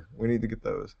last year. We need to get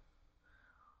those.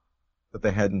 That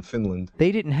they had in Finland.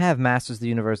 They didn't have Masters of the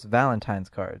Universe Valentine's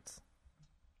cards.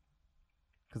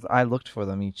 Because I looked for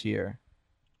them each year.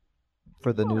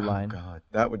 For the new line. Oh, God.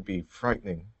 That would be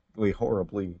frighteningly,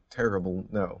 horribly, terrible.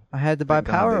 No. I had to buy Thank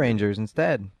God Power they Rangers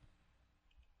instead.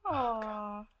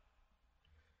 Aww.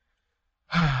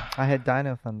 I had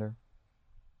Dino Thunder.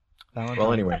 Well,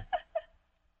 Valentine. anyway.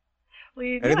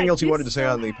 Lee, Anything else you wanted to say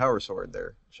still on the Power Sword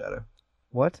there, Shadow?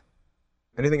 What?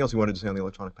 Anything else you wanted to say on the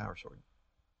Electronic Power Sword?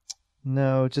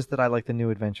 No, just that I like the New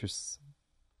Adventures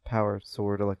Power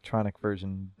Sword electronic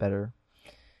version better.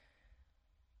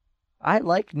 I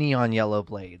like neon yellow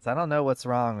blades. I don't know what's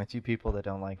wrong with you people that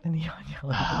don't like the neon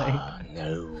yellow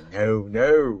blade.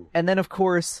 No. And then, of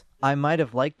course, I might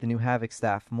have liked the new Havoc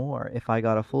staff more if I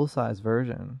got a full-size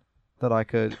version that I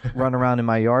could run around in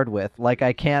my yard with, like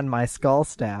I can my Skull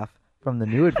staff from the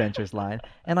New Adventures line,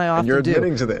 and I often And you're do.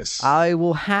 admitting to this. I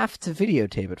will have to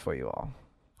videotape it for you all.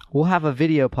 We'll have a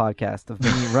video podcast of me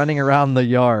running around the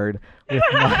yard with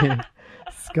my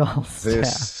Skull staff.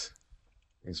 This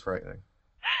is frightening.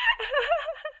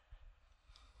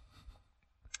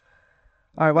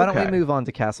 All right, why don't Okay. we move on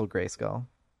to Castle Grayskull?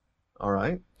 All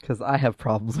right. Because I have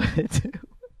problems with it too.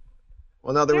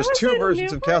 Well, now there was was two a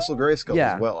versions new of Castle Grayskull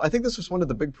Yeah. as well. I think this was one of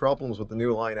the big problems with the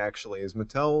new line, actually, is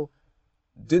Mattel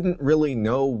didn't really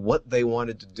know what they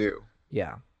wanted to do.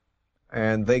 Yeah.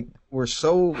 And they were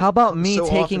so... How about me so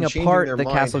taking often changing apart their the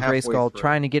mind Castle halfway Grayskull, through.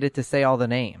 trying to get it to say all the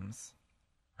names?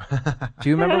 Do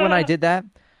you remember when I did that?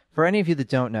 For any of you that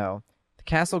don't know, the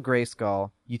Castle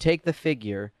Grayskull, you take the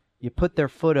figure, you put their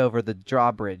foot over the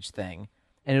drawbridge thing,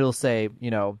 and it'll say,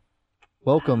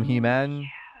 welcome, He-Man.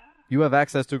 You have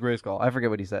access to Grayskull. I forget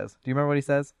what he says. Do you remember what he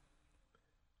says?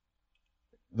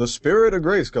 The spirit of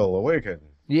Grayskull awakened.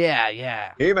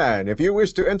 Yeah. He-Man, if you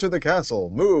wish to enter the castle,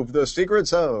 move the secret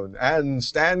zone and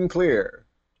stand clear.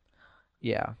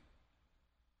 Yeah.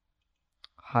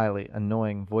 Highly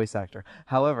annoying voice actor.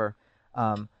 However,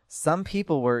 some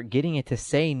people were getting it to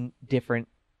say different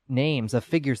names of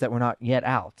figures that were not yet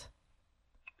out.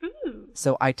 Ooh.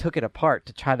 So I took it apart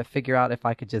to try to figure out if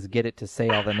I could just get it to say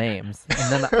all the names.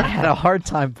 And then I had a hard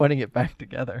time putting it back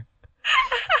together.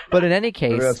 But in any Maybe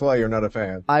case, that's why you're not a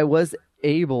fan. I was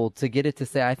able to get it to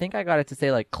say, I think I got it to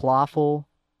say like Clawful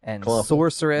and Clawful.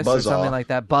 Sorceress Buzz or something Off. like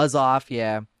that. Buzz Off,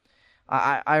 yeah.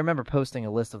 I remember posting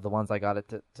a list of the ones I got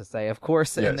it to say. Of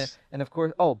course, Yes. and of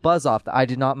course, Buzz Off. I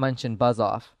did not mention Buzz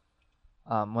Off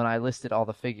when I listed all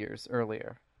the figures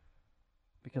earlier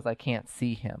because I can't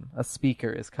see him. A speaker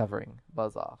is covering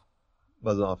Buzz Off.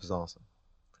 Buzz Off is awesome.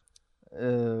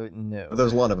 No. But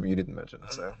there's a lot of them you didn't mention,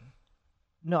 so...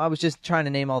 No, I was just trying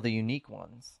to name all the unique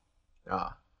ones.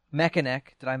 Ah,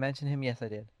 Mechanic, did I mention him? Yes, I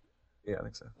did. yeah, I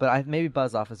think so. But maybe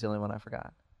Buzz Off is the only one I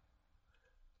forgot.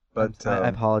 But I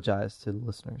apologize to the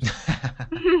listeners.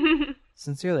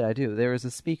 Sincerely, I do. There is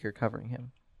a speaker covering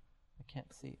him. I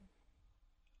can't see it.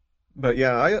 But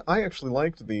yeah, I actually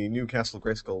liked the new Castle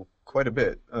Grayskull quite a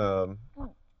bit.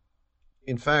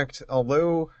 In fact,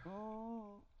 although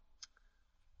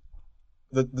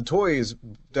the toy is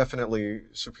definitely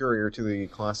superior to the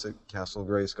classic Castle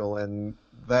Grayskull, and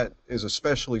that is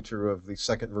especially true of the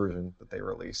second version that they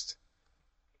released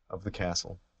of the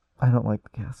castle, I don't like the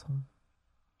castle.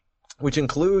 which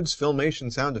includes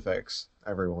Filmation sound effects,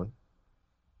 everyone.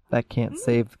 That can't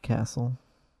save the castle.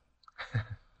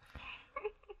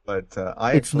 But It's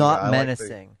I like not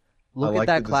menacing. Look like at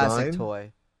that the classic design.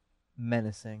 toy.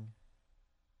 Menacing.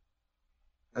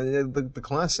 The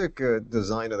classic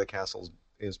design of the castles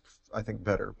is, I think,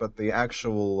 better, but the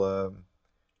actual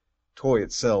toy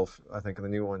itself, I think, in the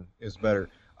new one, is better.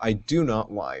 I do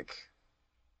not like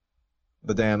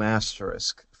the damn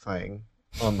asterisk thing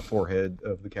on the forehead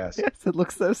of the castle. Yes, it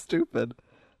looks so stupid.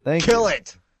 Thank Kill you.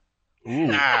 it!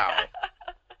 Now!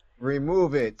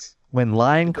 Remove it! When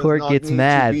Lion It does Court not gets need to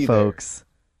mad, be folks,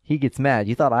 he gets mad.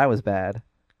 You thought I was bad.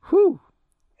 Whew.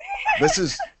 This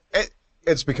is...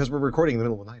 It's because we're recording in the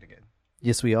middle of the night again.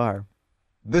 Yes, we are.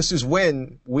 This is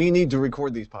when we need to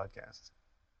record these podcasts.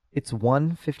 It's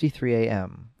 1:53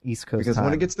 a.m. East Coast Because time.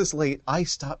 when it gets this late, I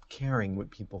stop caring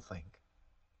what people think.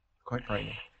 Quite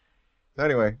frightening. So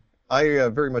anyway, I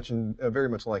very much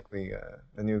like the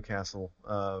new castle.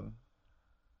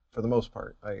 For the most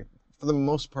part,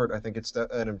 I think it's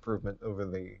an improvement over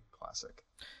the classic.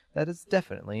 That is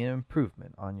definitely an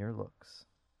improvement on your looks.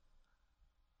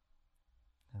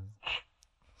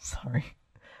 Sorry.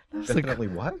 That was Definitely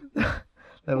what? That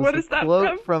was What a is that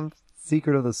quote from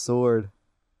Secret of the Sword.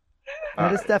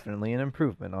 That is definitely an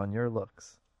improvement on your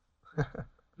looks.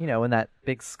 You know, when that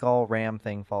big skull ram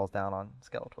thing falls down on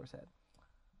Skeletor's head.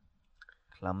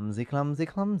 Clumsy, clumsy,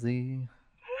 clumsy.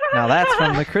 Now that's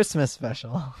from the Christmas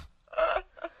special.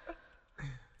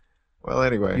 Well,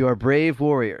 anyway. You are brave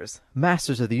warriors,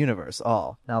 masters of the universe,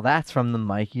 all. Now that's from the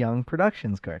Mike Young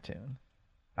Productions cartoon.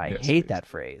 I Yes, hate please. that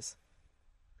phrase.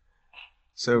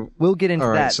 So We'll get into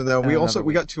all right, that. so now we another we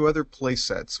week. got two other play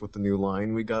sets with the new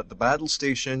line. We got the Battle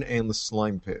Station and the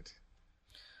Slime Pit.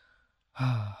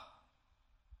 Are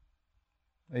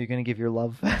you going to give your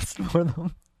love fest for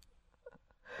them?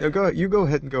 No, you go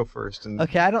ahead and go first. And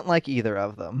Okay, I don't like either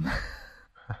of them.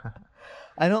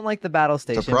 I don't like the battle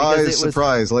station. surprise, because it was,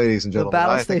 surprise, ladies and gentlemen.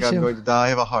 Battle I think I'm Station- going to die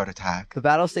of a heart attack. The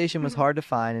battle station was hard to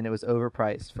find, and it was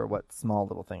overpriced for what small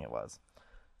little thing it was.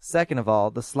 Second of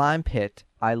all, the slime pit.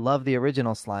 I love the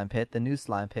original slime pit. The new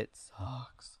slime pit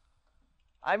sucks.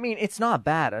 I mean, it's not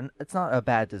bad. And it's not a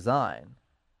bad design.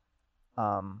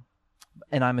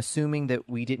 And I'm assuming that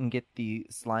we didn't get the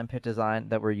slime pit design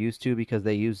that we're used to because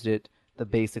they used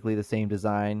basically the same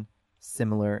design,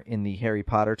 similar in the Harry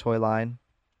Potter toy line.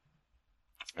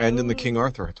 And in the King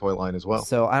Arthur toy line as well.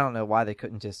 So I don't know why they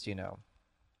couldn't just,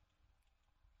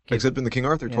 Except in the King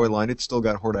Arthur Yeah. toy line, it's still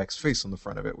got Hordak's face on the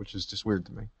front of it, which is just weird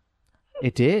to me.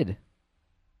 It did.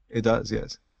 It does,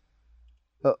 yes.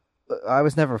 I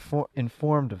was never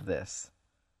informed of this.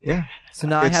 Yeah. So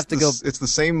now I have to go. It's the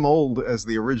same mold as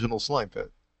the original Slime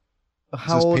Pit.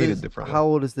 How just old painted is differently. how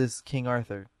old is this King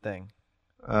Arthur thing?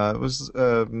 It was, I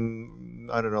don't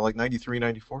know, like 93,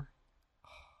 94?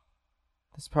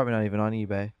 This is probably not even on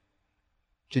eBay.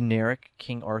 Generic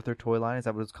King Arthur toy line. Is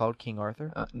that what it's called? King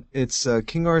Arthur? It's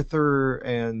King Arthur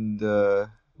and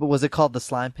But was it called the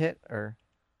Slime Pit or?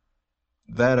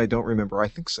 that I don't remember. I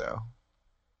think so.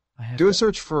 I have Do a to-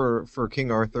 search for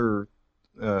King Arthur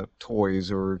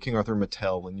toys or King Arthur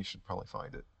Mattel, and you should probably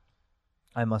find it.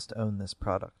 I must own this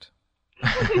product.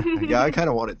 Yeah, I kind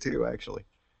of want it too, actually.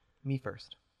 Me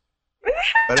first.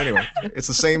 But anyway, it's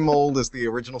the same mold as the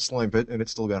original Slime Pit, and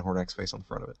it's still got Hordak's face on the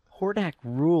front of it. Hordak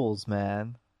rules,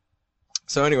 man.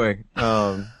 So anyway,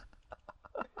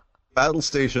 Battle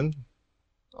Station.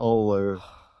 I'll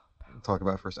talk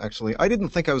about first. Actually, I didn't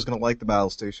think I was going to like the Battle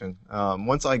Station.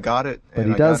 Once I got it But and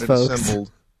he I does, got it folks.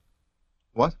 assembled.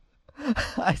 What?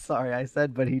 I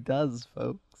said, but he does,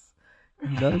 folks.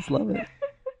 He does love it.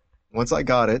 Once I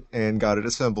got it and got it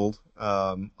assembled,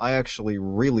 I actually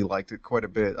really liked it quite a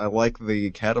bit. I like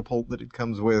the catapult that it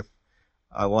comes with.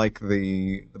 I like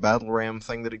the battle ram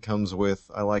thing that it comes with.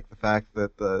 I like the fact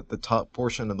that the top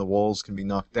portion of the walls can be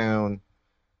knocked down.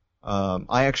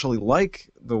 I actually like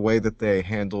the way that they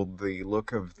handled the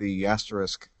look of the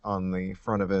asterisk on the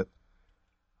front of it.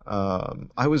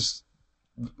 I was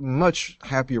much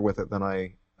happier with it than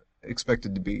I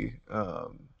expected to be.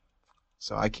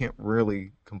 So I can't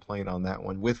really complain on that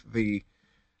one. With the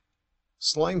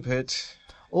Slime Pit,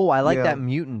 Oh, I like Yeah. that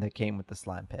mutant that came with the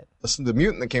Slime Pit. the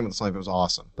mutant that came with the Slime Pit was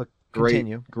awesome. But Great,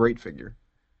 continue. great figure.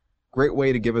 Great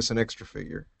way to give us an extra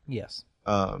figure. Yes.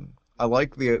 I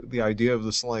liked the idea of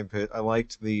the Slime Pit. I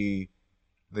liked the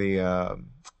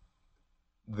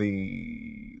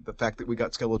fact that we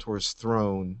got Skeletor's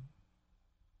throne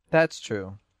That's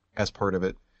true. as part of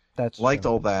it. That's Liked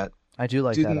true. all that. I do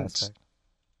like that Didn't- aspect.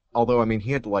 Although, I mean,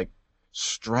 he had to like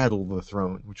straddle the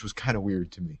throne, which was kind of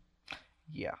weird to me.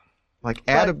 Yeah. Like,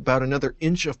 add about another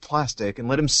inch of plastic and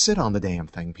let him sit on the damn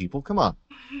thing, people. Come on.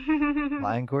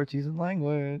 Lion Court's using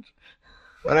language.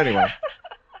 But anyway.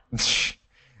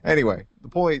 Anyway, the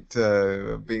point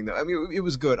being that, I mean, it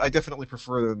was good. I definitely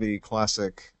prefer the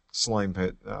classic Slime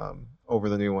Pit over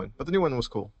the new one. But the new one was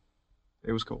cool.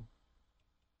 It was cool.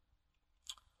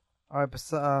 All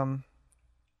right,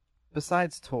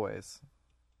 besides toys,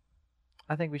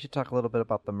 I think we should talk a little bit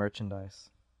about the merchandise.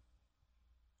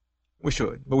 We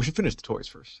should. But we should finish the toys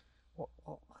first.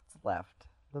 What's left?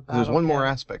 The There's one more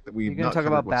Battle aspect that Cat. we've You're gonna not talk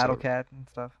covered about Battle whatsoever. Cat and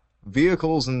stuff?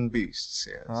 Vehicles and beasts,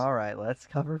 yes. All right, let's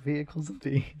cover vehicles and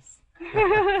beasts.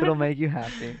 It'll make you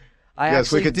happy. Yes, we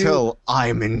actually could do- tell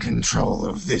I'm in control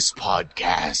of this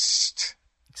podcast.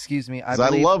 Excuse me, 'Cause I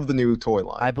love the new toy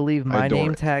line. I believe I my adore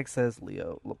name it. tag says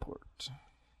Leo Laporte.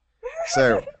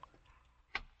 So,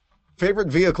 favorite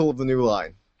vehicle of the new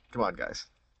line? Come on, guys.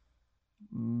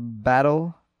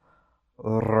 Battle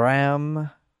Ram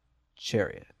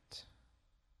Chariot.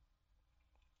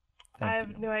 I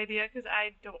have no idea because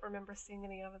I don't remember seeing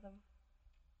any of them.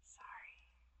 Sorry.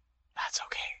 That's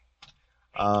okay.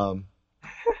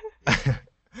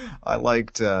 I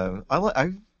liked. I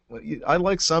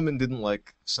liked some and didn't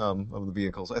like some of the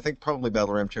vehicles. I think probably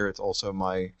Battle Ram Chariot's also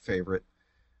my favorite.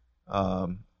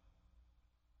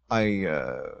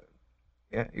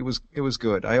 Yeah, it was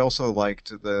good. I also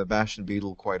liked the Bastion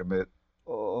Beetle quite a bit.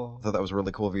 Oh, I thought that was a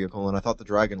really cool vehicle, and I thought the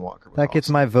Dragon Walker was That gets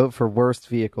awesome. my vote for worst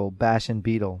vehicle, Bash and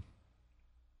Beetle.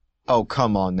 Oh,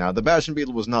 come on now. The Bash and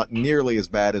Beetle was not nearly as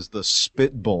bad as the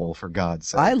Spitbull, for God's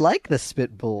sake. I like the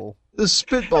Spitbull. The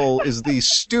Spitbull is the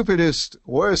stupidest,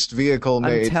 worst vehicle I'm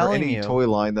made for telling any you. toy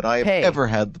line that I have Hey, ever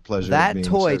had the pleasure of That being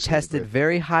toy associated tested with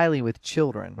very highly with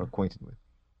children. or acquainted with.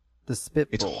 The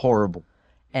Spitbull. It's horrible.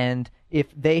 And if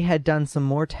they had done some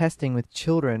more testing with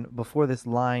children before this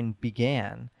line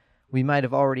began, we might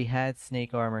have already had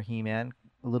Snake Armor He-Man,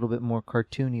 a little bit more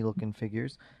cartoony looking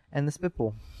figures, and the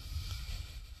Spitbull.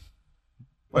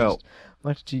 Well,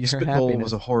 Much to your Spitbull happiness.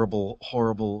 was a horrible,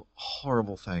 horrible,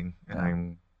 horrible thing, and No.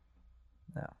 I'm...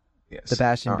 No. Yes. The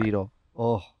Bash and All right. Beetle.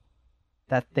 Oh,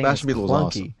 that thing Bash and was Beetle was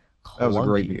clunky. awesome. That was a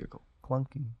great Clunky. vehicle.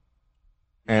 Clunky.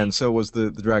 And so was the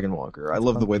Dragon Walker. I It's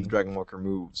love the way clunky. the Dragon Walker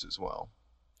moves as well.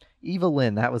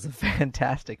 Evelyn, that was a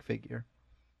fantastic figure.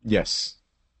 Yes.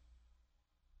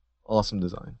 Awesome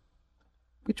design.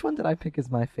 Which one did I pick as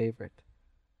my favorite?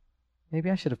 Maybe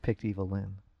I should have picked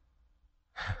Evelyn.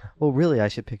 Well, really, I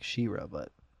should pick She-Ra, but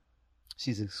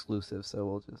she's exclusive, so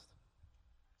we'll just...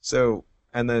 So,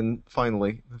 and then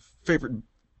finally, the favorite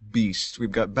beast.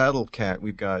 We've got Battle Cat,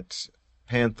 we've got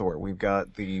Panther, we've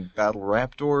got the Battle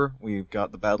Raptor, we've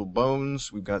got the Battle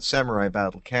Bones, we've got Samurai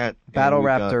Battle Cat, and Battle we've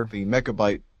Raptor. got the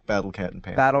Mechabite Battle Cat and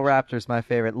Panther. Battle Raptor's my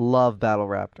favorite. Love Battle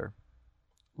Raptor.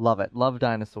 Love it. Love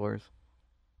dinosaurs.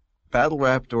 Battle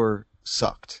Raptor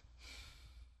sucked.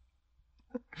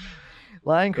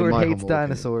 Lion In Cord my hates humble opinion.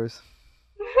 dinosaurs.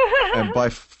 And by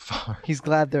far... He's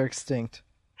glad they're extinct.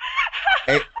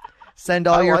 Hey, Send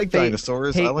all I your like fate,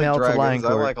 dinosaurs, hate I like mail to Lion dragons, I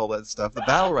Cord. like all that stuff. The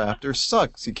Battle Raptor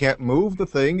sucks. You can't move the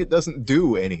thing, it doesn't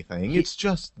do anything, it's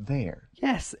just there.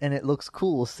 Yes, and it looks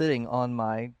cool sitting on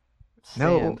my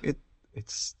No, stand.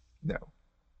 it's... No.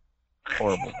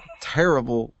 Horrible.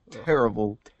 Terrible,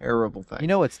 terrible, terrible thing. You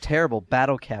know what's terrible?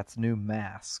 Battle Cat's new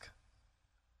mask.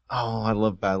 Oh, I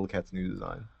love Battle Cat's new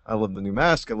design. I love the new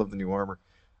mask. I love the new armor.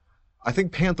 I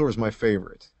think Panther is my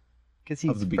favorite. Because of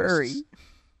he's the beasts. furry.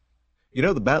 You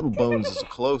know, the Battle Bones is a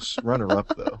close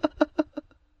runner-up, though.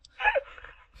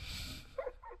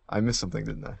 I missed something,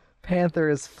 didn't I? Panther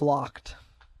is flocked.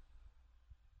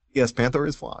 Yes, Panther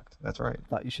is flocked. That's right.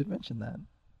 Thought you should mention that.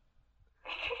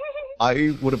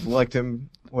 I would have liked him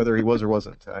whether he was or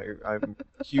wasn't. I'm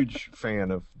a huge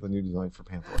fan of the new design for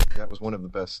Panther. That was one of the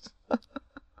best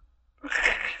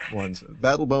ones.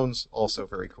 Battle Bones, also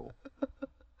very cool.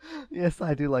 Yes,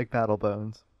 I do like Battle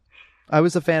Bones. I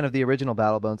was a fan of the original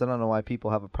Battle Bones. I don't know why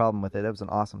people have a problem with it. It was an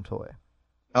awesome toy.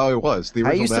 Oh, it was. The I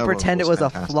original used to Battle pretend Bones it was a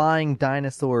fantastic. flying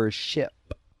dinosaur ship.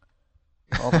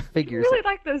 All the You figures. really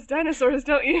like those dinosaurs,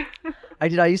 don't you? I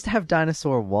did. I used to have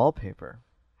dinosaur wallpaper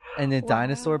and a Wow.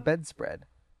 dinosaur bedspread.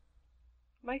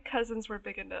 My cousins were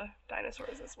big into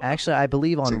dinosaurs as well. Actually, I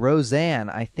believe on See- Roseanne,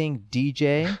 I think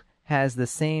DJ has the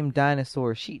same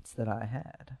dinosaur sheets that I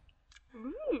had.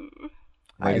 Ooh.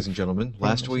 Ladies and gentlemen,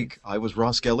 last week I was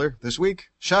Ross Geller. This week,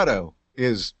 Shadow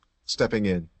is stepping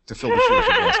in to fill the shoes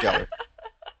of Ross Geller.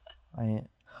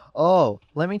 Oh,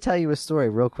 let me tell you a story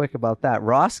real quick about that.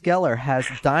 Ross Geller has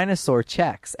dinosaur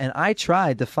checks, and I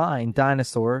tried to find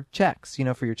dinosaur checks,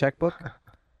 for your checkbook.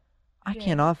 I Yeah.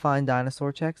 cannot find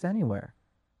dinosaur checks anywhere.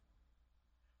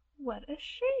 What a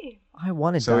shame. I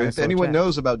wanted So dinosaur if anyone checks.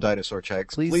 knows about dinosaur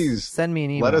checks, please send me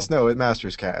an email. let us know at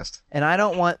Masters Cast. And I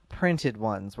don't want printed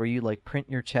ones where you print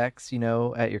your checks,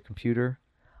 at your computer.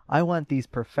 I want these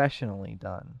professionally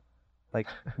done. Like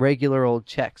regular old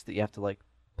checks that you have to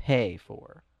pay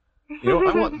for. I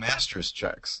want Masters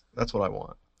checks. That's what I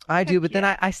want. I do, but then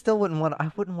yeah. I still wouldn't want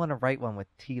to write one with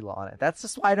T-Law on it. That's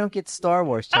just why I don't get Star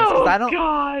Wars checks. 'Cause Oh, I don't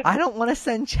God. I don't want to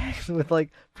send checks with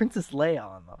Princess Leia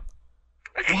on them.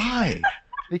 Why?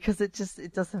 Because it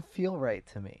doesn't feel right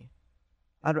to me.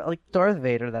 I'd like Darth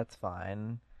Vader, that's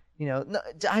fine. No,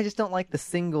 I just don't like the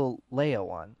single Leia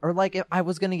one. Or if I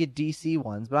was gonna get DC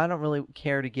ones, but I don't really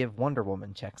care to give Wonder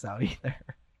Woman checks out either.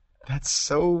 That's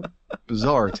so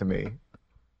bizarre to me.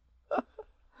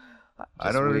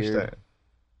 I don't weird. understand.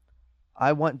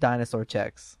 I want dinosaur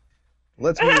checks.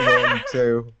 Let's move on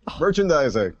to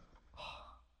merchandising.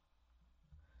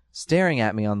 Staring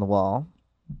at me on the wall,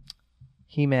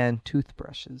 He-Man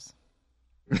toothbrushes.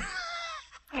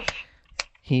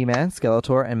 He-Man,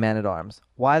 Skeletor, and Man-at-Arms.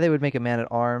 Why they would make a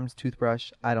Man-at-Arms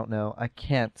toothbrush, I don't know. I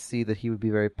can't see that he would be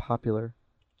a very popular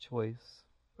choice.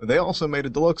 They also made a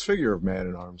deluxe figure of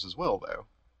Man-at-Arms as well, though.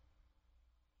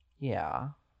 Yeah.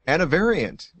 And a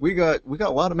variant. We got a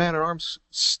lot of Man-at-Arms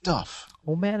stuff.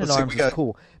 Well, Let's Man-at-Arms see, we is got-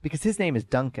 cool because his name is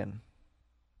Duncan.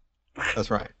 That's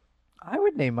right. I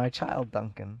would name my child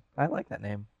Duncan. I like that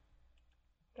name.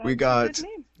 We That's a got- good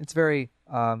name. It's very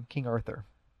King Arthur.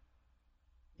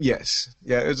 Yes.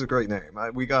 Yeah, it was a great name.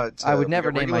 We got. I would never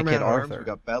we got name my regular kid Man-at-Arms, Arthur. We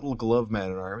got Battle Glove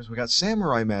Man-at-Arms. We got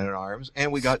Samurai Man-at-Arms,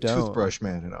 and we got Stone. Toothbrush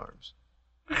Man-at-Arms.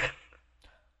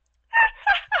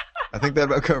 I think that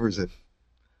about covers it.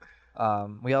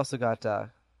 We also got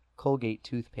Colgate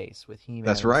toothpaste with He-Man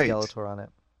That's and right. Skeletor on it.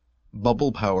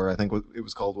 Bubble Power, I think it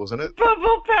was called, wasn't it?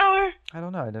 Bubble power. I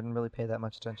don't know. I didn't really pay that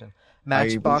much attention. I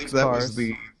Matchbox believe that cars. was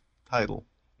the title.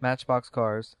 Matchbox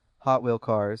cars. Hot Wheel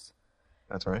cars.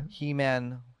 That's right.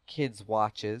 He-Man kids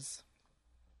watches.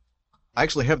 I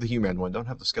actually have the He-Man one. Don't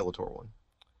have the Skeletor one.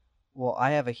 Well,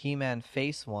 I have a He-Man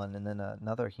face one and then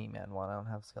another He-Man one. I don't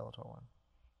have a Skeletor one.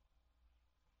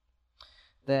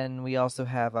 Then we also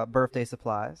have birthday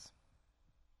supplies.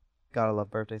 Gotta love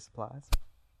birthday supplies.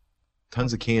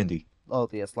 Tons of candy. Oh,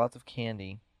 yes, lots of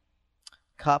candy.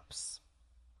 Cups.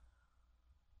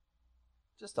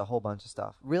 Just a whole bunch of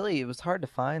stuff. Really, it was hard to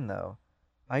find, though.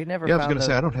 I never Yeah, I found was going to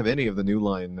the- say, I don't have any of the new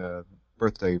line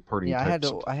birthday party Yeah,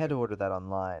 types. I had to order that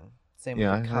online. Same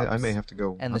Yeah, with the cups. I may have to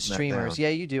go And the hunt that streamers. down. Yeah,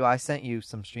 you do. I sent you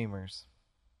some streamers.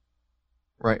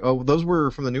 Right. Oh, those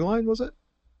were from the new line, was it?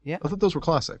 Yeah. I thought those were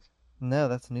classic. No,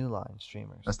 that's New Line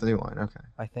streamers. That's the new line. Okay.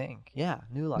 I think. Yeah,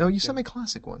 New Line. No, you sent me streamers.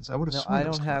 classic ones. I would have No, sworn I it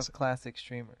was don't have classic. classic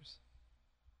streamers.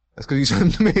 That's because you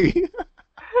sent them to me.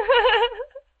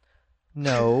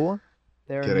 No,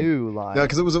 they're Kidding. New Line. No,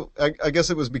 because it was. I guess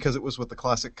it was because it was with the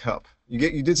classic cup. You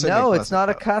did send me a No, classic it's not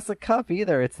cup. a classic cup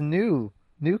either. It's new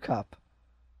cup.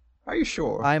 Are you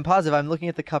sure? I'm positive. I'm looking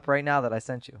at the cup right now that I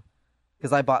sent you.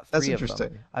 Because I bought That's three of them.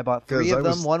 interesting. I bought 'Cause three I of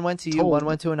them. was One went to you, told one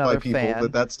went to by another people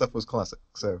fan. that stuff was classic.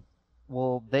 So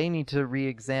Well, they need to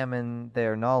re-examine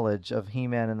their knowledge of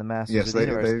He-Man and the Masters yes, of the they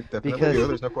Universe. definitely because do.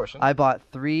 There's no question. I bought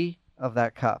 3 of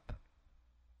that cup.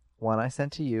 One I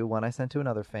sent to you, one I sent to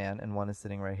another fan, and one is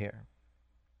sitting right here.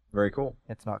 Very cool.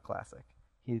 It's not classic.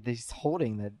 He's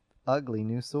holding the ugly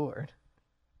new sword.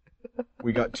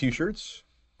 We got T-shirts.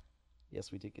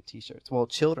 Yes, we did get T-shirts. Well,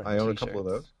 children I own a T-shirts. couple of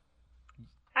those.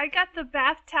 I got the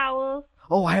bath towel.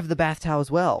 Oh, I have the bath towel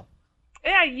as well.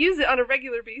 Yeah, I use it on a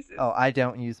regular basis. Oh, I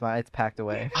don't use mine. It's packed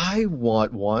away. I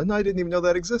want one. I didn't even know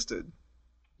that existed.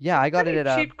 Yeah, I got it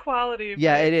at cheap quality.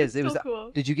 Yeah, but it is. it's It was. still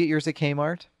cool. Did you get yours at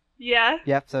Kmart? Yeah.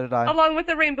 Yep, so did I. Along with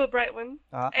the Rainbow Bright one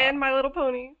and My Little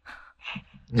Pony.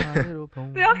 My Little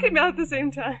Pony. They all came out at the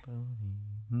same time.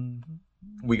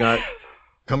 We got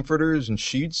comforters and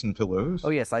sheets and pillows. Oh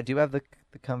yes, I do have the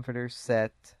comforter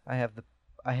set.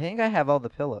 I think I have all the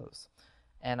pillows,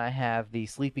 and I have the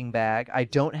sleeping bag. I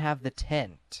don't have the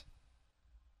tent.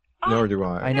 Nor do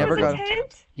I. I never There was got. a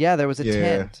tent? Yeah, there was a Yeah.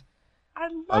 tent. I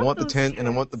love I want the those tent and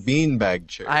I want the beanbag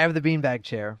chair. I have the beanbag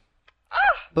chair.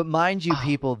 But mind you,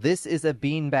 people, this is a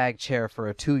beanbag chair for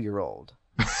a 2-year-old.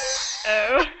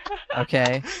 Oh.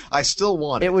 Okay, I still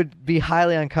want it. it would be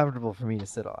highly uncomfortable for me to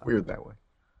sit on. Weird that way.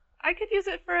 I could use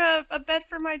it for a bed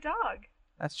for my dog.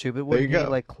 That's true, but There wouldn't you he go.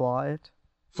 like claw it?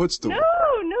 Footstool.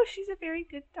 No, she's a very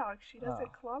good dog. She doesn't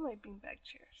Oh. claw my beanbag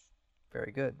chairs.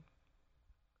 Very good.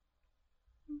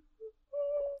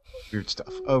 Weird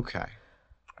stuff. Okay.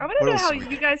 I want to What know else how do we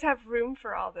you got? guys have room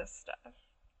for all this stuff.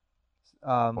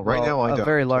 Well, right now I a don't.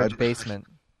 very I large don't. basement.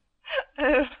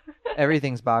 Oh.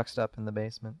 Everything's boxed up in the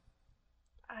basement.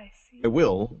 I see. It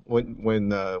will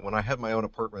when I had my own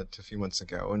apartment a few months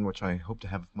ago, in which I hope to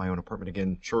have my own apartment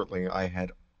again shortly. I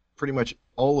had pretty much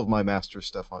all of my Masters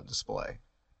stuff on display.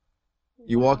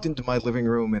 You walked into my living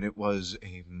room and it was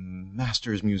a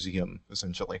Masters museum,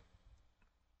 essentially.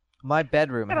 My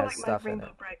bedroom Kind of has like stuff my in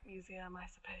Rainbow it, Bright Museum, I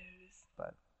suppose.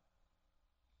 but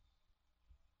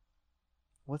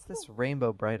what's this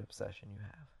Rainbow Bright obsession you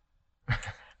have?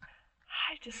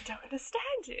 I just don't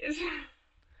understand it.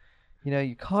 You know,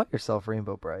 you call yourself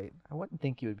Rainbow Bright. I wouldn't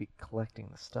think you would be collecting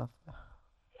the stuff.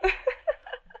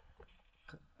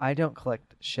 I don't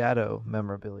collect Shadow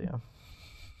memorabilia.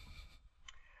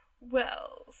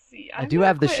 Well, see, I I'm do not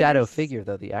have the quite Shadow under- figure,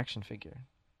 though, the action figure.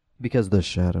 Because the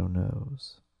Shadow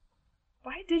knows.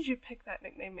 Why did you pick that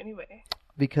nickname anyway?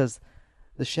 Because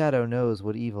the Shadow knows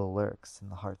what evil lurks in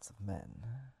the hearts of men.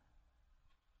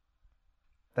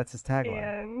 That's his tagline.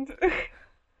 And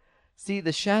See,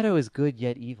 the Shadow is good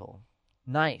yet evil.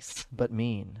 Nice, but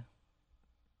mean.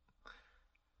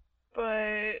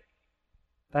 but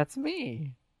That's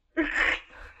me.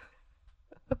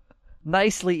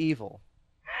 Nicely evil.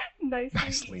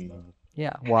 Nicely.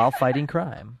 Yeah, while fighting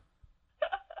crime.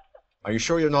 Are you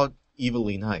sure you're not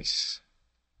evilly nice?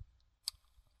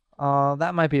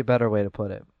 That might be a better way to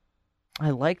put it.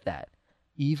 I like that.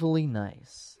 Evilly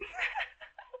nice.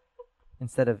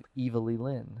 Instead of evilly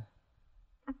Lynn.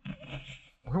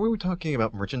 Were we talking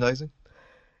about merchandising?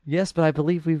 Yes, but I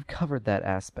believe we've covered that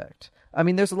aspect. I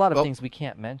mean, there's a lot of Well, things we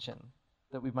can't mention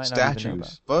that we might not even know about.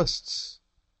 Statues, busts.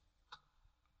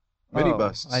 Mini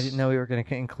busts. I didn't know we were going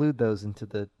to include those into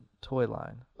the toy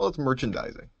line. Well, it's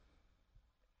merchandising.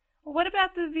 Well, what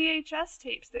about the VHS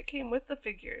tapes that came with the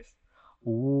figures?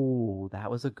 Ooh,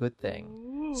 that was a good thing.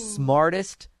 Ooh.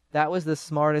 That was the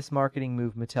smartest marketing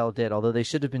move Mattel did, although they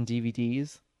should have been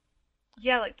DVDs.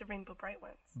 Yeah, like the Rainbow Bright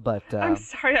ones. But I'm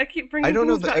sorry, I keep bringing I don't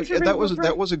know. things back to That was Rainbow Bright.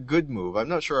 that was a good move. I'm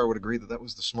not sure I would agree that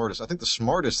was the smartest. I think the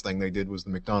smartest thing they did was the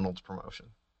McDonald's promotion.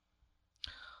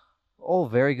 oh,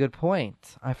 very good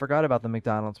point. I forgot about the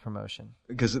McDonald's promotion.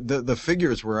 Because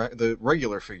the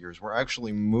regular figures were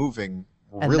actually moving.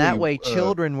 And really, that way,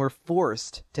 children were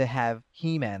forced to have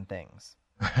He-Man things.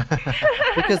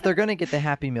 Because they're going to get the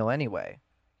Happy Meal anyway.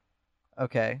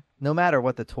 Okay? No matter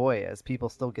what the toy is, people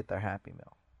still get their Happy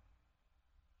Meal.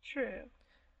 True.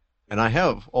 And I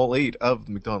have all 8 of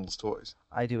the McDonald's toys.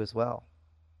 I do as well.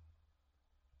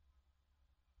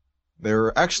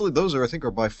 They're actually, those are, I think,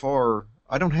 are by far.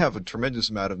 I don't have a tremendous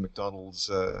amount of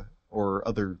McDonald's or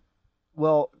other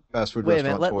fast food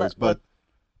restaurant toys, but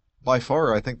by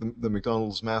far, I think the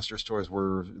McDonald's Masters toys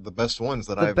were the best ones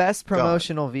that I've The best got.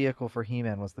 promotional vehicle for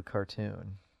He-Man was the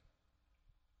cartoon.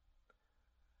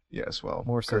 Yes, well,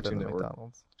 More so than Cartoon the Network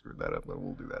McDonald's. screwed that up, but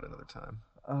we'll do that another time.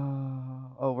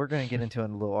 We're going to get into a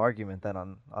little argument then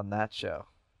on that show.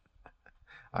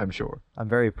 I'm sure. I'm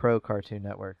very pro Cartoon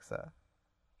Network's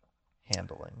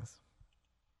handlings.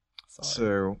 Sorry.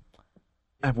 So,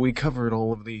 have we covered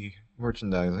all of the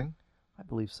merchandising? I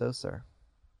believe so, sir.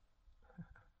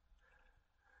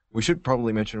 We should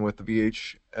probably mention with the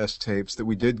VHS tapes that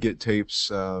we did get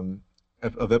tapes of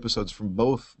episodes from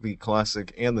both the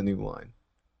classic and the new line.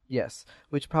 Yes,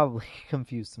 which probably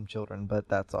confused some children, but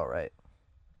that's all right.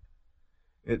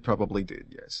 It probably did,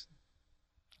 yes.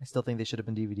 I still think they should have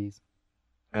been DVDs.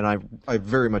 And I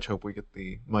very much hope we get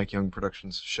the Mike Young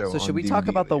Productions show on So should we DVD talk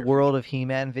about the in near World of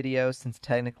He-Man video, since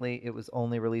technically it was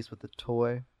only released with the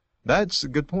toy? That's a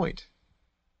good point.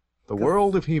 The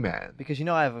World of He-Man. Because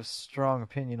I have a strong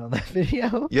opinion on that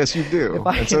video. Yes, you do.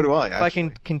 And so do I, If I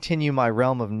can continue my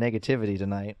realm of negativity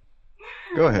tonight.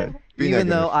 Go ahead. Be Even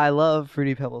negative. though I love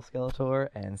Fruity Pebble Skeletor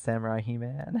and Samurai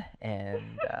He-Man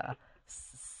and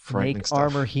Frightening Snake stuff.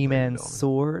 Armor He-Man Bring it on.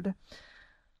 Sword,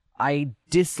 I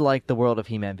dislike the World of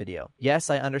He-Man video. Yes,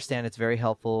 I understand it's very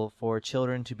helpful for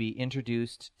children to be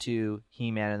introduced to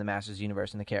He-Man and the Masters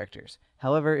Universe and the characters.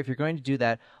 However, if you're going to do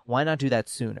that, why not do that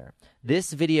sooner?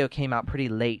 This video came out pretty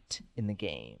late in the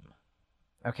game.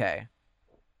 Okay.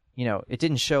 It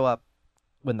didn't show up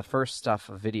when the first stuff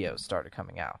of videos started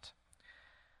coming out.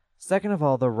 Second of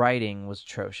all, the writing was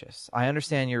atrocious. I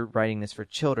understand you're writing this for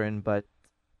children, but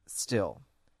still,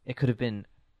 it could have been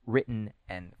written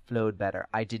and flowed better.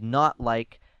 I did not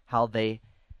like how they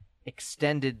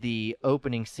extended the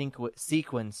opening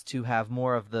sequence to have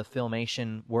more of the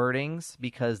Filmation wordings,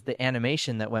 because the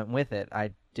animation that went with it,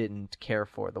 I didn't care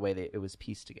for the way that it was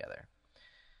pieced together.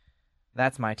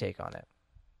 That's my take on it.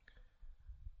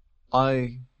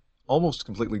 I almost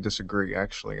completely disagree,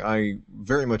 actually. I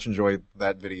very much enjoyed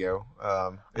that video.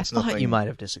 I thought you might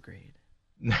have disagreed.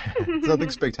 It's nothing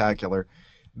spectacular.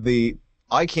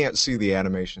 I can't see the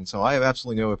animation, so I have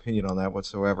absolutely no opinion on that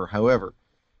whatsoever. However,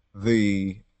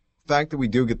 the fact that we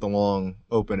do get the long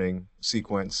opening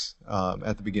sequence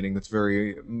at the beginning, that's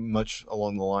very much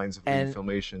along the lines of the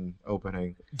Filmation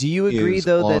opening. Do you agree, is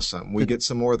though, awesome. We get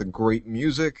some more of the great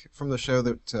music from the show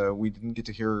that we didn't get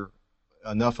to hear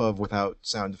enough of without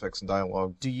sound effects and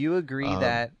dialogue. Do you agree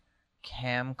that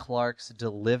Cam Clark's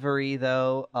delivery,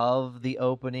 though, of the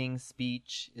opening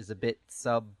speech is a bit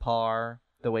subpar,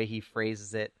 the way he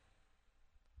phrases it?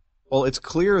 Well, it's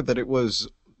clear that it was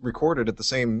recorded at the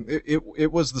same.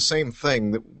 It was the same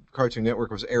thing that Cartoon Network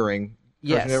was airing.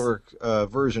 Yes. Cartoon Network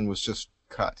version was just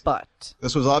cut. But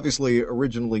this was obviously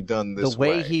originally done this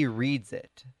way. The way he reads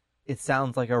it, it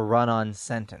sounds like a run-on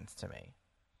sentence to me.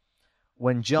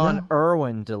 When John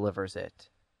Irwin delivers it,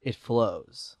 it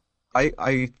flows. I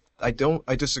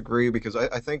disagree, because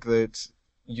I think that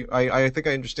I think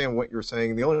I understand what you're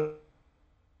saying. The only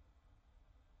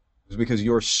is because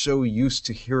you're so used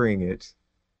to hearing it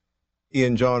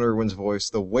in John Irwin's voice,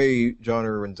 the way John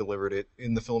Irwin delivered it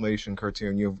in the Filmation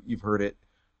cartoon. You've heard it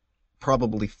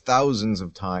probably thousands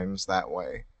of times that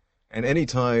way. And any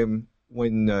time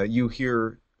when you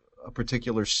hear a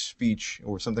particular speech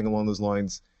or something along those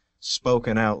lines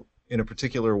spoken out in a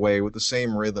particular way with the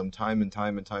same rhythm time and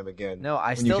time and time again, no, I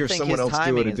when still you hear think someone his else do it a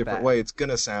timing is different bad. way, it's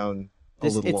gonna sound a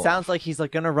little It off. sounds like he's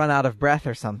like gonna run out of breath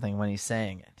or something when he's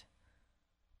saying it.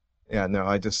 Yeah, no,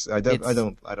 I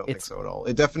don't think so at all.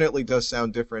 It definitely does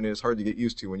sound different. It's hard to get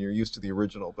used to when you're used to the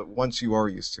original, but once you are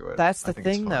used to it, That's the I think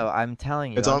it's thing, fine. though. I'm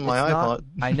telling you, It's on my not- iPod.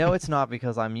 I know it's not,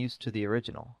 because I'm used to the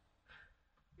original.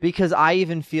 Because I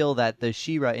even feel that the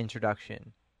She-Ra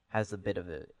introduction has a bit of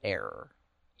an error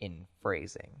in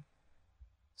phrasing.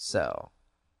 So,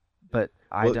 but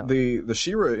I don't... The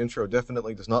She-Ra intro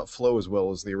definitely does not flow as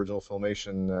well as the original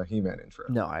Filmation He-Man intro.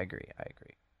 No, I agree.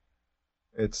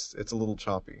 It's a little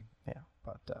choppy. Yeah,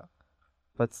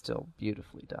 but still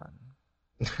beautifully done.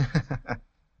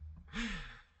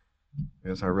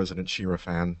 Yes, our resident She-Ra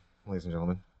fan, ladies and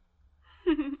gentlemen.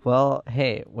 Well,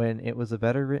 hey, when it was a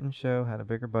better written show, had a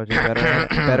bigger budget,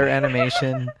 better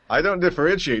animation. I don't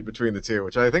differentiate between the two,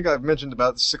 which I think I've mentioned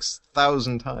about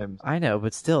 6,000 times. I know,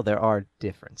 but still there are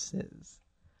differences.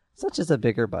 Such as a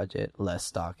bigger budget, less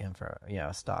stock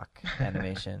stock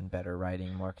animation, better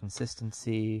writing, more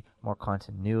consistency, more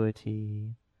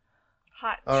continuity.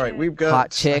 All right, we've got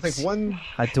Hot chicks. I think one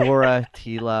Adora,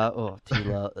 Tila,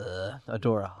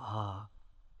 Adora. Ah.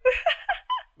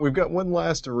 We've got one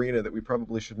last arena that we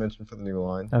probably should mention for the new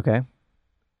line. Okay.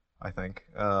 I think.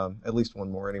 At least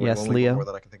one more anyway. Yes, Only Leo. one more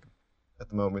that I can think of at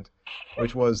the moment,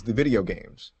 which was the video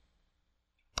games.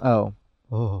 Oh.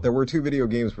 There were 2 video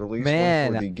games released.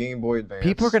 Man, one for the Game Boy Advance.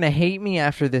 People are going to hate me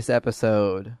after this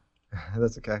episode.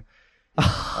 That's okay.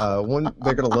 One,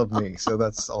 they're going to love me, so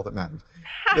that's all that matters.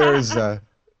 There's, no,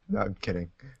 I'm kidding.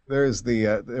 There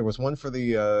was one for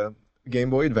the Game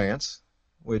Boy Advance,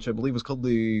 which I believe was called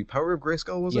the Power of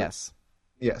Grayskull, was it? Yes.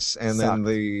 Yes, and then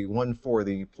the one for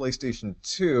the PlayStation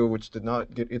 2, which did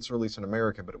not get its release in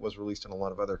America, but it was released in a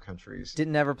lot of other countries.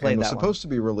 Didn't ever play that one. It was one. supposed to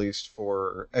be released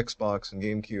for Xbox and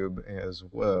GameCube as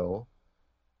well.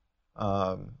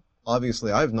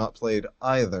 Obviously, I've not played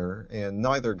either, and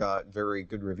neither got very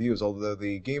good reviews, although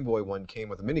the Game Boy one came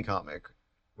with a mini-comic,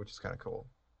 which is kind of cool.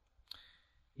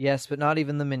 Yes, but not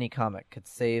even the mini-comic could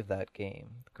save that game.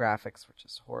 The graphics were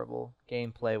just horrible.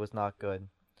 Gameplay was not good.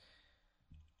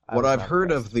 What I've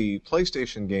heard of the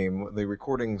PlayStation game, the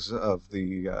recordings of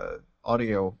the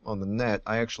audio on the net,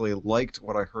 I actually liked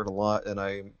what I heard a lot, and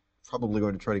I'm probably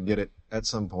going to try to get it at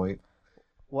some point.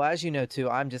 Well, as you know, too,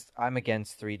 I'm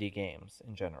against 3D games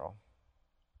in general.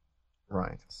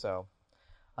 Right. So,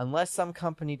 unless some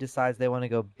company decides they want to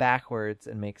go backwards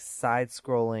and make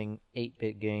side-scrolling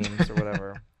 8-bit games or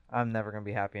whatever, I'm never going to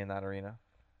be happy in that arena.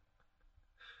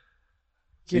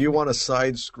 So you want a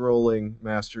side-scrolling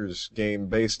Masters game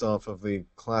based off of the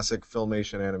classic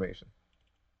Filmation animation?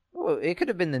 Well, it could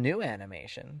have been the new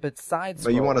animation, but side-scrolling.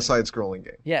 But you want a side-scrolling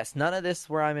game? Yes, none of this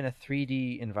where I'm in a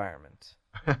 3D environment.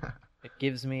 It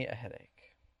gives me a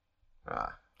headache.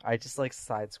 I just like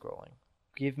side-scrolling.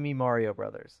 Give me Mario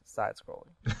Brothers,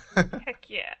 side-scrolling. Heck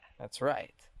yeah. That's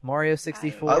right. Mario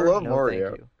 64. I love no, Mario.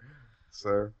 Thank you.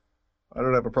 So I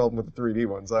don't have a problem with the 3D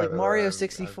ones either. Like Mario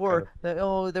 64,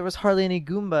 there was hardly any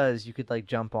Goombas you could like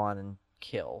jump on and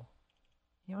kill.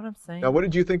 You know what I'm saying? Now, what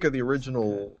did you think of the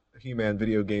original He-Man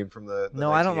video game from the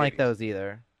No, I don't 1980s? like those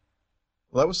either.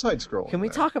 Well, that was side-scrolling. Can we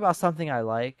talk about something I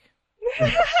like?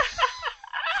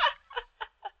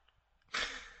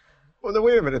 Well, no,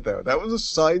 wait a minute, though. That was a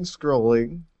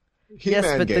side-scrolling He-Man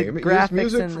yes, but game. the graphics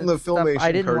music and from the stuff, Filmation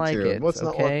I didn't cartoon. like it. What's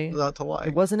okay? not to like?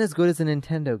 It wasn't as good as a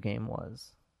Nintendo game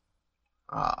was.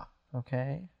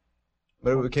 Okay.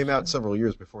 But it came out several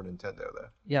years before Nintendo, though.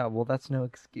 Yeah, well, that's no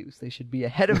excuse. They should be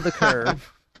ahead of the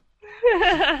curve.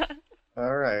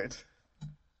 All right.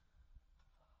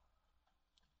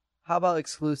 How about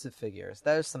exclusive figures?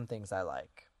 There's some things I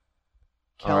like.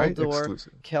 All right, Keldor.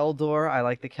 exclusive. Keldor. I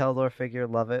like the Keldor figure.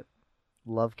 Love it.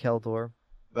 Love Keldor.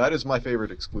 That is my favorite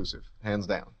exclusive, hands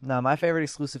down. No, my favorite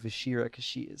exclusive is She-Ra because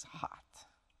she is hot.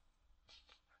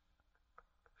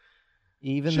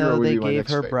 Even She-Ra though would they be my gave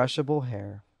next her favorite. brushable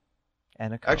hair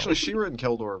and a comb. Actually, She-Ra and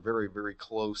Keldor are very, very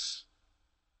close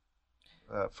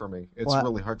for me. It's Well,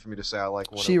 really hard for me to say I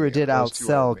like one She-Ra over the did other. Those two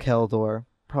outsell are Keldor,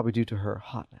 probably due to her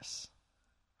hotness.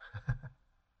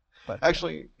 But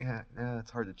Actually, yeah,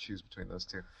 it's hard to choose between those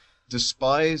two.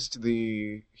 Despised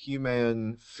the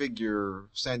He-Man figure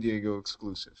San Diego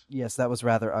exclusive. yes, that was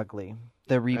rather ugly.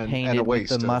 The repainted with waste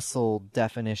the of- muscle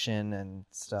definition and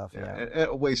stuff. Yeah, Yeah. and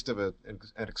a waste of an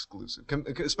exclusive,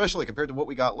 especially compared to what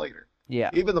we got later. Yeah.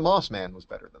 Even the Moss Man was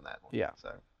better than that one. Yeah.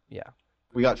 So Yeah.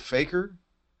 we got Faker,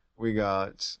 we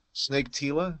got Snake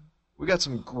Tila, we got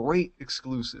some great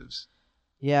exclusives.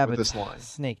 Yeah, with but this line.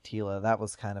 Snake Tila, that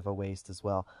was kind of a waste as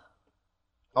well.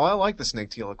 Oh, I like the Snake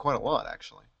Tila quite a lot,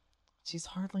 actually. She's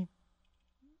hardly...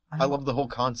 I love the whole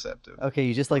concept of. Okay,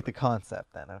 you just like the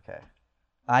concept then, okay.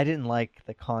 I didn't like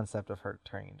the concept of her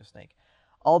turning into Snake.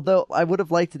 Although, I would have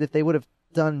liked it if they would have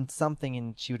done something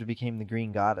and she would have became the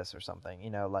Green Goddess or something. You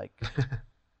know, like...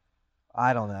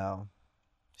 I don't know.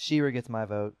 She-Ra gets my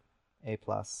vote. A+,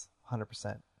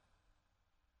 100%.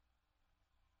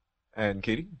 And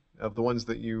Katie, of the ones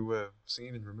that you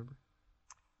seen and remember?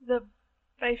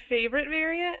 My favorite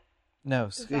variant? No,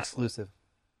 that- exclusive.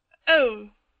 Oh,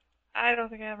 I don't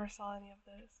think I ever saw any of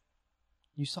those.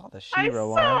 You saw the I She-Ra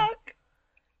one. suck!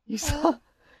 You saw.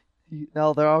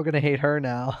 No, they're all gonna hate her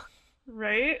now.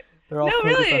 Right? They're all No,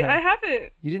 focused really, on her. I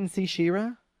haven't. You didn't see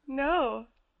She-Ra? No.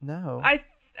 No.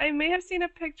 I may have seen a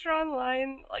picture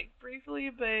online, like, briefly,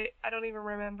 but I don't even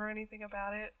remember anything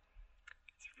about it.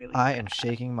 It's really I am bad.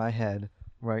 shaking my head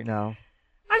right now.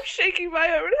 I'm shaking my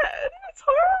own head. It's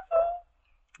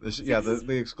horrible.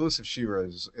 The exclusive She-Ra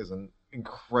is an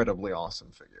incredibly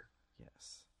awesome figure.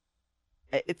 Yes.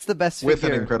 It's the best With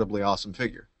figure. an incredibly awesome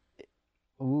figure.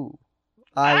 Ooh.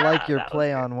 I like your that was play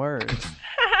good. on words.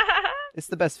 It's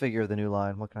the best figure of the new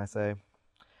line. What can I say?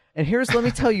 And let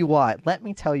me tell you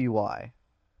why.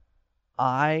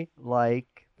 I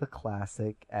like the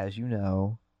classic, as you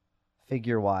know,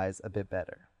 figure-wise, a bit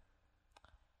better.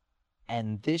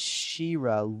 And this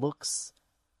She-Ra looks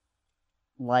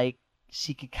like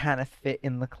she could kind of fit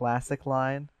in the classic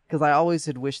line. Because I always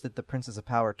had wished that the Princess of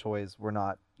Power toys were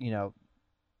not,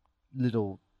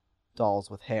 little dolls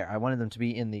with hair. I wanted them to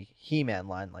be in the He-Man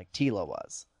line like Teela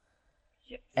was.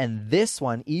 Yes. And this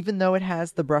one, even though it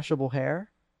has the brushable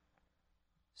hair,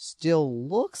 still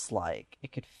looks like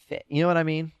it could fit. You know what I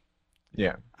mean?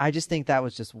 Yeah. I just think it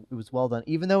was well done.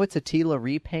 Even though it's a Teela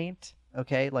repaint,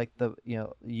 okay, like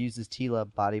uses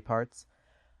Teela body parts.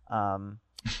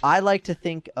 I like to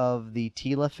think of the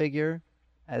Teela figure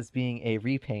as being a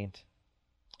repaint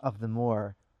of the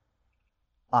more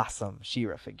awesome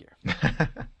She-Ra figure.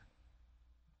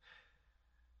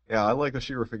 Yeah, I like the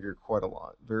She-Ra figure quite a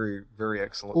lot. Very, very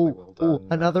excellently well done.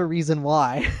 Another reason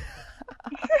why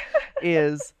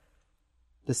is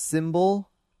the symbol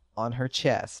on her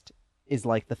chest is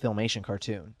like the Filmation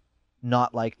cartoon,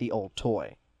 not like the old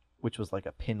toy, which was like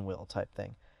a pinwheel type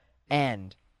thing.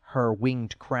 And her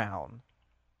winged crown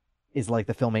is like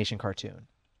the Filmation cartoon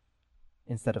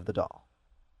instead of the doll.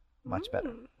 Much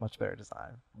better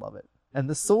design. Love it. And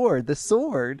the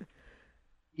sword,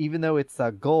 even though it's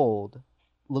gold,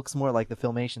 looks more like the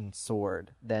Filmation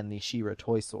sword than the She-Ra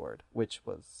toy sword, which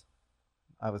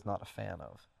I was not a fan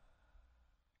of.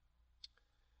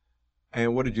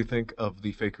 And what did you think of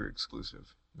the Faker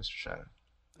exclusive, Mr. Shadow?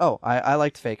 Oh, I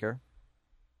liked Faker.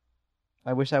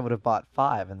 I wish I would have bought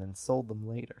 5 and then sold them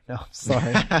later. No, I'm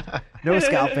sorry. No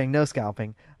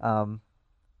scalping.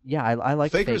 Yeah, I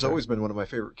like Faker's Faker. always been one of my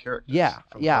favorite characters. Yeah.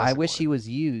 from the I classic wish line. he was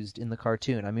used in the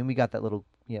cartoon. I mean, we got that little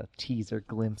teaser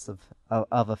glimpse of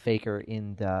a Faker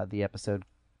in the episode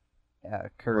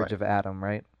Courage Right. of Adam,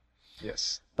 right?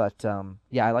 Yes. But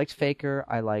I liked Faker.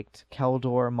 I liked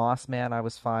Keldor, Mossman. I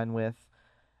was fine with.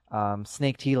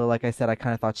 Snake Teela, like I said, I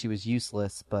kind of thought she was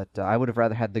useless, but I would have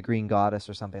rather had the Green Goddess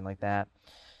or something like that.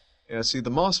 Yeah, see,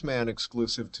 the Mossman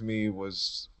exclusive to me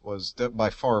was by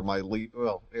far my lead.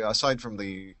 Well, yeah, aside from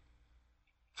the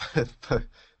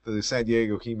the San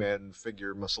Diego He-Man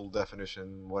figure muscle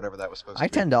definition, whatever that was supposed to I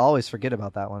be. tend to always forget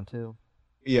about that one too.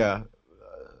 Yeah,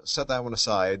 set that one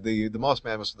aside. The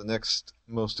Mossman was the next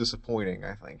most disappointing,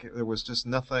 I think. There was just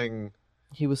nothing.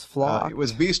 He was flocked. It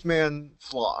was Beastman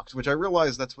flocked, which I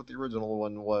realized that's what the original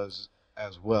one was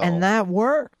as well. And that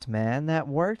worked, man. That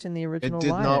worked in the it original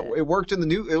did line. not. It worked in the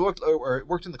new. It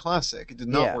worked in the classic. It did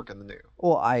not Yeah. work in the new.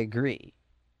 Well, I agree.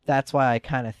 That's why I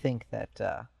kind of think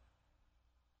that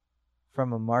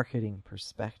from a marketing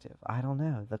perspective, I don't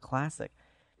know, the classic,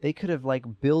 they could have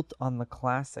built on the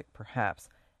classic perhaps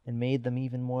and made them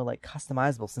even more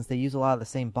customizable since they use a lot of the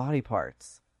same body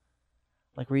parts.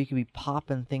 Where you could be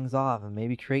popping things off and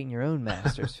maybe creating your own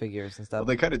Masters figures and stuff. Well,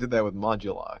 they kind of did that with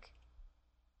Modulok.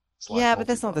 Yeah, but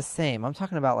that's not the same. I'm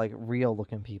talking about real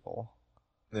looking people.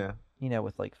 Yeah.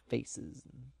 With faces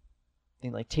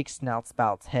and take Snout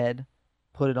Spout's head,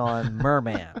 put it on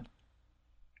Merman.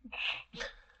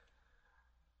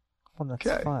 Well, that's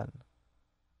Okay. fun.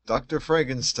 Dr.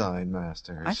 Frankenstein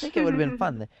Masters. I think it would have been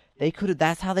fun. They could have.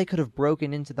 That's how they could have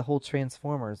broken into the whole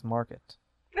Transformers market.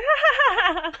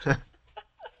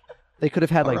 They could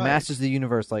have had All right. Masters of the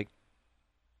Universe,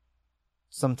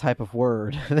 some type of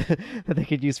word that they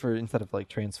could use for instead of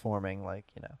transforming, Right.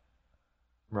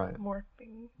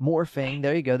 morphing.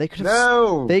 There you go. They could have.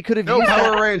 No! They could have No used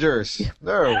Power that. Rangers!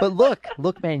 No! But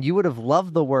look, man, you would have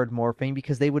loved the word morphing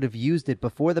because they would have used it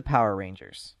before the Power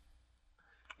Rangers.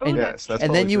 Oh, Yes, that's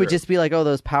And then probably you would true. just be like, oh,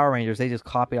 those Power Rangers, they just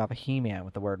copied off of He-Man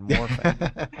with the word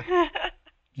morphing.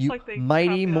 You like they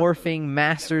mighty copied off morphing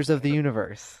masters of the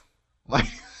universe.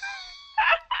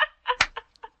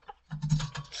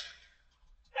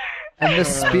 And the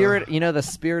spirit, the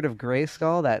spirit of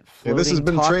Grayskull, that Yeah, floating, this has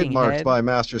been talking trademarked head, by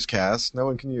Masters Cast. No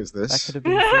one can use this. that could have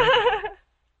been fun.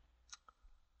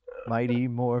 Mighty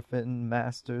morphin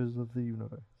masters of the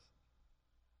universe.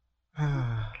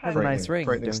 Has a nice ring,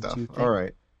 Frightening don't stuff. you think? All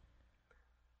right.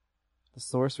 The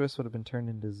sorceress would have been turned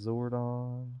into Zordon.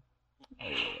 Oh,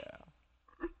 yeah.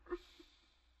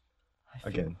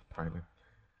 Again, frightening.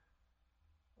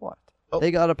 What? Oh.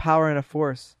 They got a power and a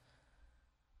force.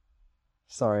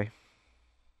 Sorry.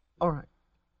 All right.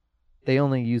 They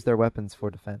only use their weapons for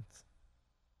defense.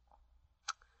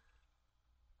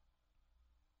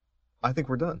 I think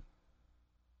we're done.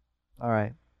 All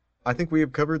right. I think we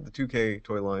have covered the 2K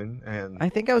toy line, and I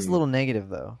think I was a little negative,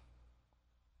 though.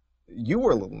 You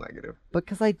were a little negative.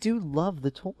 Because I do love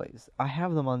the toys. I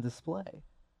have them on display.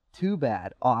 Too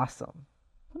bad. Awesome.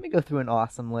 Let me go through an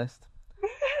awesome list.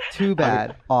 Too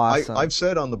bad. Awesome. I've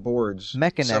said on the boards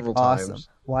Mechanic. several Awesome. times.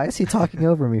 Why is he talking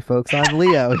over me, folks? I'm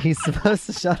Leo. He's supposed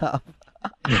to shut up.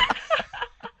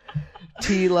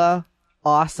 Tila.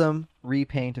 Awesome.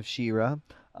 Repaint of She-Ra.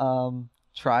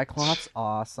 Triclops.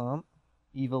 Awesome.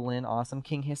 Evelyn. Awesome.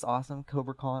 King Hiss. Awesome.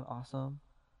 Cobra Khan. Awesome.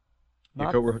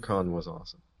 Yeah, Cobra Khan was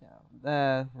awesome.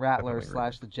 Yeah. Rattler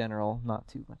Definitely / the General. Not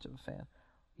too much of a fan.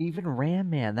 Even Ram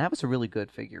Man. That was a really good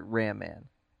figure. Ram Man.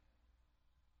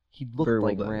 He looked Very well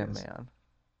like done, Ram yes. Man.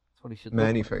 That's what he should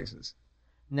Manny look like. Faces.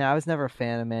 No, I was never a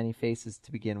fan of Manny Faces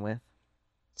to begin with.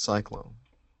 Cyclone.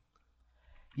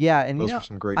 Yeah, and Those you know, were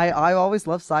some great I figures. always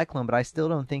loved Cyclone, but I still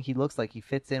don't think he looks like he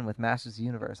fits in with Masters of the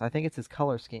Universe. I think it's his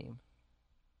color scheme.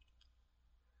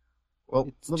 Well,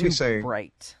 It's let too me say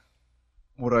bright.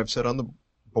 what I've said on the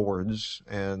boards,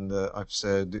 and I've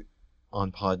said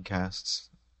on podcasts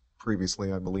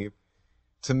previously, I believe.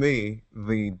 To me,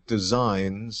 the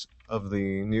designs of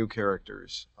the new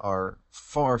characters are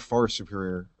far, far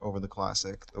superior over the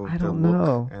classic. I Their don't look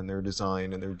know. and their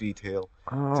design and their detail.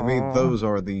 Oh. To me, those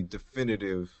are the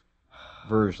definitive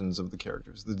versions of the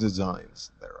characters, the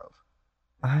designs thereof.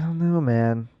 I don't know,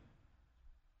 man.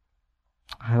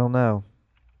 I don't know.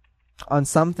 On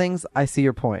some things, I see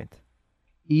your point.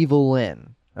 Evil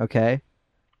Lyn, okay?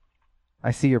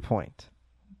 I see your point.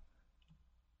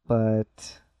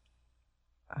 But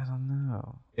I don't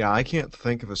know. Yeah, I can't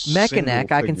think of a single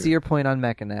Mechaneck, I can figure. see your point on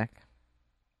Mechaneck.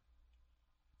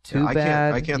 Too Yeah,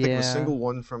 bad. I can't think of a yeah. single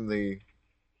one from the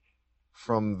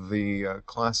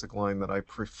classic line that I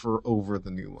prefer over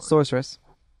the new line. Sorceress.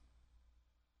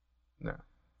 No.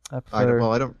 I I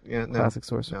prefer don't. Yeah, no. classic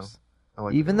Sorceress. No. I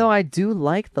like Even the new though one. I do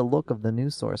like the look of the new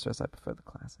Sorceress, I prefer the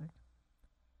classic.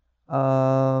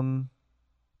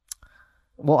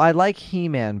 Well, I like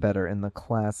He-Man better in the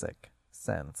classic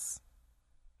sense.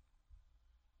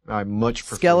 I much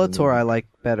prefer the new Skeletor one. I like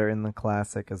better in the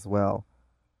classic as well.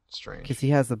 Strange. Because he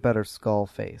has a better skull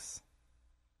face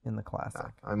in the classic.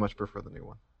 No, I much prefer the new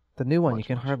one. The new one, you Much,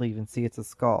 can much. hardly even see it's a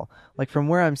skull. Like from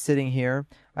where I'm sitting here,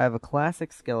 I have a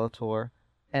classic Skeletor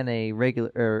and a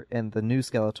regular, and the new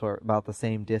Skeletor about the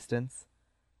same distance.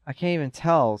 I can't even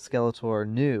tell Skeletor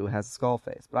new has a skull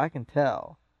face, but I can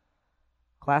tell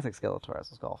classic Skeletor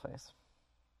has a skull face.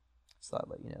 So I'd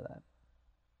let you know that.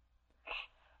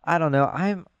 I don't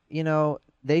know.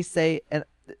 They say, and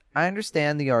I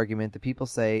understand the argument that people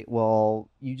say, well,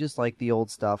 you just like the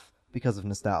old stuff because of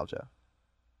nostalgia.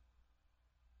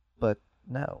 But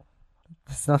no,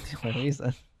 that's not the only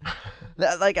reason.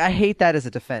 I hate that as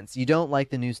a defense. You don't like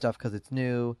the new stuff because it's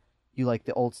new. You like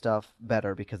the old stuff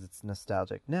better because it's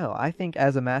nostalgic. No, I think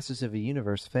as a Masters of the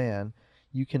Universe fan,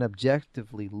 you can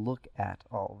objectively look at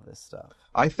all of this stuff.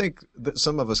 I think that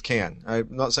some of us can. I'm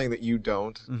not saying that you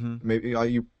don't. Mm-hmm. Maybe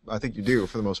I think you do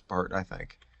for the most part. I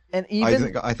think. And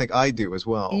even I think I do as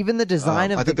well. even the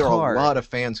design of I think the there card, are a lot of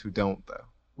fans who don't though.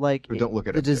 like who don't look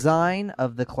at the it design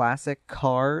of the classic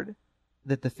card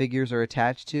that the figures are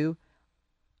attached to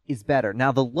is better.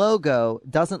 Now the logo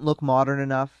doesn't look modern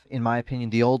enough, in my opinion.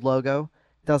 The old logo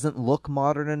doesn't look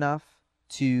modern enough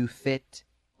to fit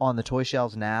on the toy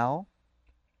shelves now.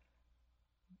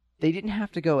 They didn't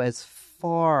have to go as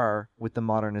far with the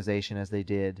modernization as they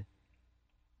did,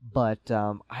 but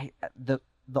the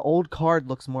old card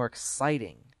looks more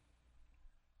exciting.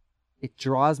 It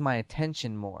draws my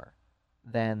attention more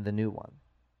than the new one.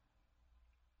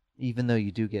 Even though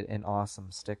you do get an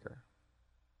awesome sticker.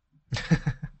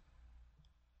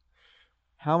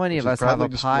 How many Which of is us have a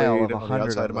proudly pile of displayed on the 100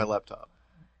 outside of of my them? laptop.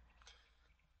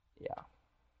 Yeah.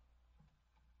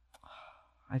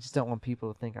 I just don't want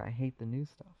people to think I hate the new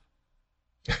stuff.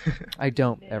 I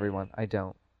don't, everyone. I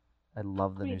don't. I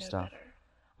love the We new know stuff. better.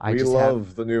 I We just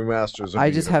love the new Masters of I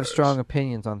the just have Universe. strong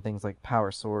opinions on things like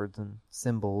power swords and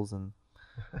symbols and,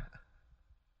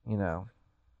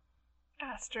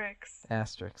 Asterix.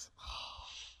 asterisks.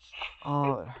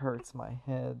 Oh, it hurts my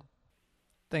head.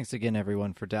 Thanks again,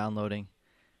 everyone, for downloading.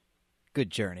 Good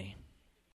journey.